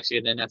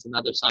dysreflexia, then that's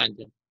another sign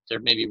to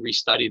maybe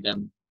restudy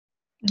them.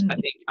 Mm-hmm. I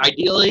think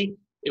ideally,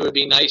 it would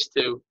be nice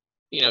to,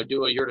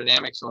 do a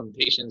urodynamics on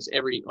patients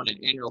on an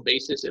annual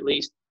basis at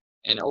least,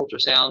 and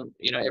ultrasound,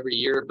 every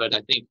year. But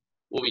I think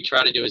what we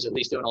try to do is at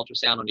least do an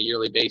ultrasound on a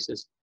yearly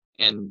basis.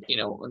 And,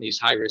 on these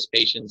high-risk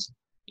patients,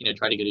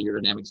 try to get a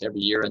urodynamics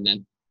every year, and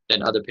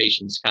then other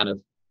patients kind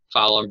of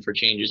follow them for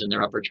changes in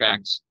their upper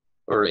tracts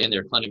or in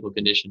their clinical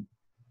condition.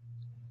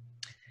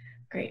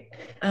 Great.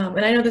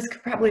 And I know this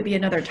could probably be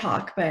another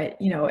talk, but,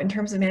 in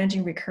terms of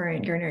managing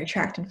recurrent urinary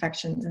tract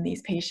infections in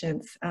these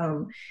patients,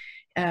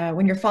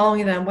 when you're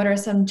following them, what are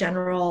some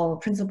general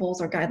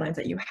principles or guidelines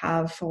that you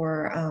have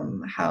for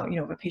how,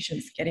 if a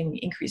patient's getting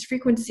increased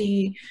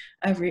frequency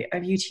of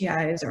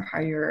UTIs, or how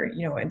you're,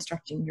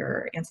 instructing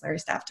your ancillary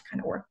staff to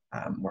kind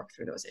of work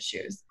through those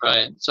issues?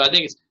 Right. So I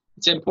think it's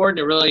it's important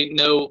to really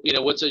know,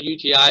 what's a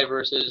UTI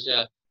versus,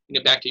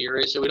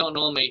 bacteriuria. So we don't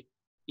normally,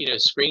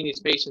 screen these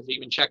patients to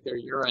even check their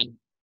urine,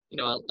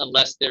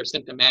 unless they're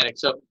symptomatic.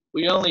 So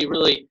we only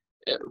really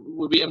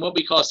would be, and what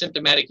we call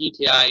symptomatic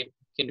UTI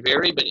can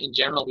vary, but in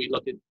general, we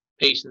look at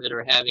patients that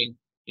are having,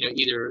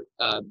 either,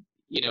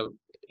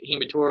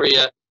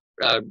 hematuria,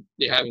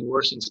 they're having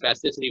worsening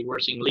spasticity,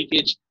 worsening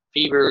leakage,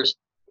 fevers,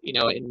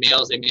 in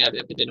males, they may have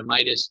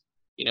epididymitis,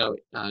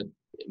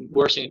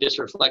 worsening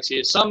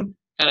dysreflexia, some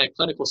kind of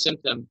clinical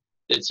symptom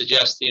that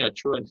suggests,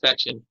 true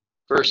infection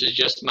versus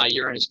just my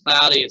urine is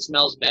cloudy, it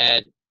smells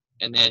bad,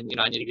 and then,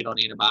 I need to get on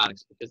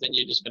antibiotics, because then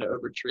you're just going to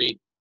overtreat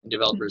and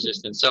develop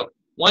resistance. So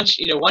once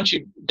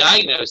you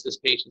diagnose this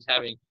patient's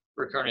having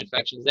recurrent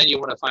infections, then you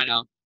want to find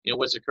out,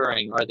 what's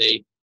occurring. Are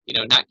they,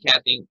 not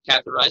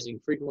catheterizing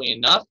frequently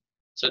enough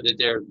so that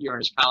their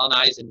urine is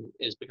colonized and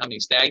is becoming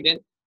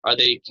stagnant? Are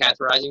they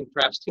catheterizing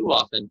perhaps too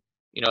often?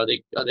 Are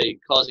they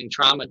causing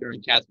trauma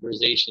during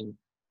catheterization?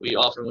 We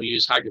often will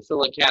use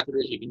hydrophilic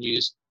catheters. You can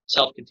use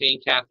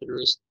self-contained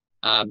catheters.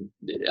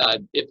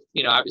 If,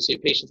 obviously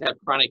if patients have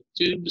chronic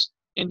tubes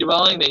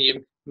indwelling, then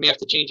you may have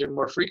to change them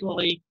more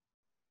frequently.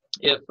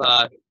 If,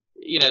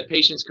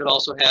 patients could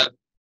also have,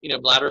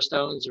 bladder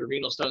stones or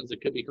renal stones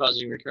that could be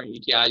causing recurrent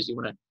UTIs, you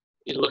want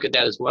to look at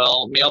that as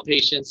well. Male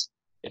patients,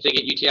 if they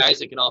get UTIs,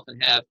 they can often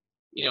have,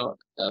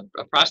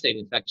 a prostate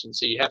infection.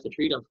 So you have to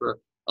treat them for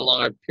a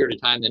longer period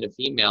of time than a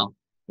female.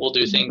 We'll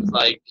do things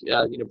like,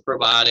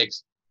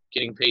 probiotics,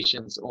 getting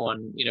patients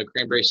on,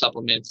 cranberry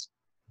supplements,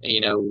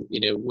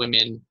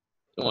 women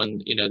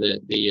on,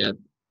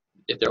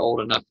 if they're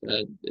old enough,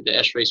 the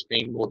estradiol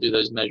screen, we'll do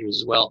those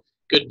measures as well.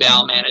 Good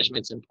bowel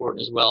management is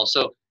important as well.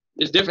 So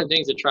there's different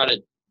things to try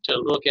to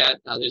look at.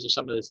 These are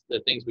some of the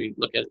things we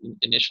look at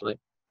initially.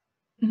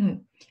 Mm-hmm.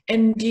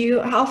 And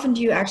how often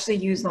do you actually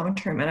use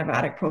long-term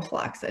antibiotic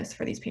prophylaxis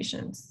for these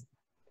patients?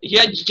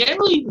 Yeah,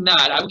 generally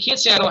not. I can't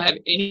say I don't have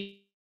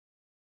any.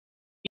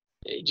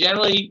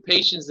 Generally,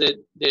 patients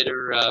that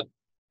are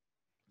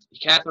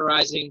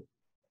catheterizing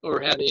or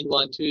have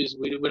indwelling tubes,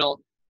 we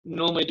don't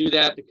normally do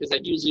that, because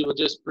that usually will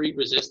just breed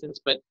resistance.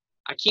 But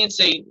I can't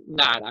say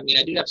not. I mean,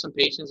 I do have some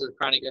patients with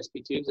chronic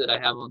SP tubes that I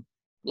have on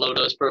low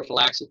dose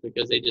prophylaxis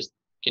because they just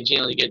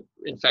continually get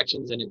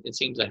infections, and it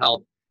seems to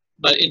help.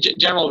 But in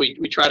general, we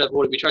try to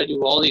avoid. We try to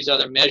do all these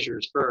other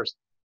measures first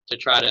to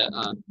try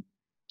to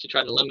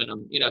limit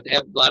them. If they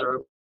have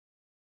bladder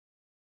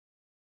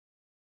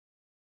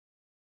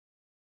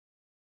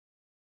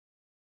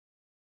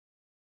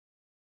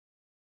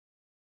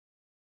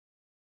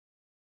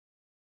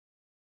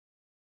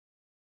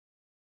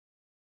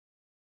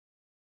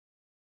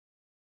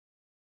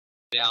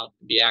out,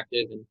 be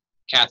active, and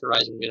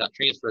catheterizing without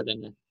transfer, then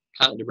the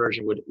continent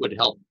diversion would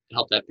help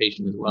that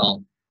patient as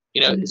well.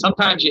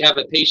 Sometimes you have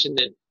a patient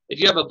that, if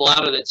you have a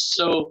bladder that's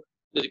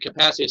the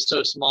capacity is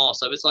so small,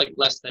 so if it's like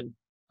less than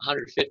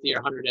 150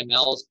 or 100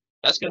 mLs,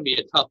 that's going to be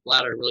a tough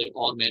bladder to really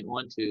augment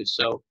onto.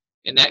 So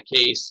in that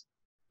case,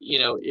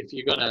 if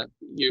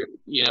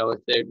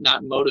they're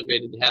not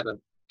motivated to have a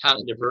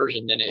continent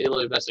diversion, then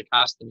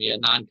ileovesicostomy, a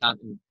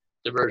non-continent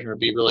diversion, would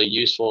be really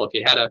useful. If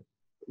you had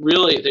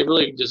if they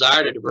really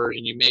desired a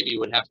diversion, you maybe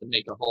would have to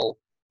make a whole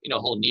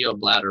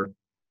neobladder,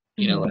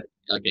 like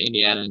an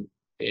Indiana,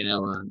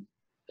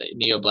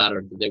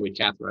 neobladder that they would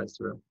catheterize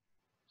through.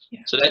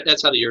 Yeah. So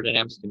that's how the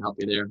urodynamics can help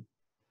you there.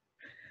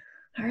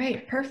 All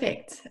right,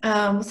 perfect.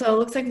 So it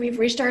looks like we've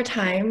reached our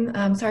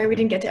time. Sorry we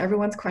didn't get to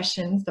everyone's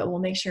questions, but we'll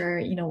make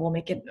sure, they'll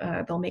make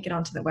it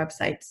onto the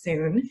website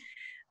soon.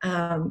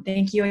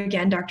 Thank you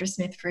again, Dr.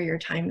 Smith, for your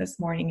time this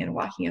morning and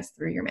walking us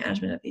through your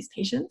management of these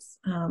patients.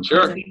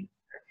 Sure.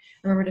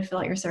 Remember to fill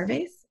out your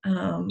surveys.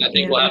 I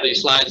think we'll have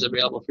these slides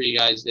available for you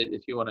guys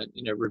if you want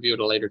to review at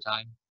a later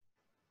time.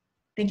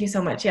 Thank you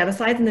so much. Yeah, the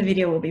slides and the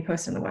video will be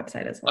posted on the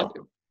website as well.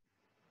 Okay.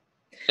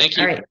 Thank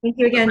you. All right. Thank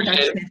you again,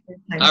 Dr. Smith, for your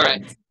time. All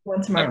right.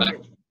 One tomorrow. Bye-bye.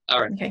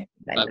 All right. Okay.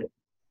 Bye. Bye.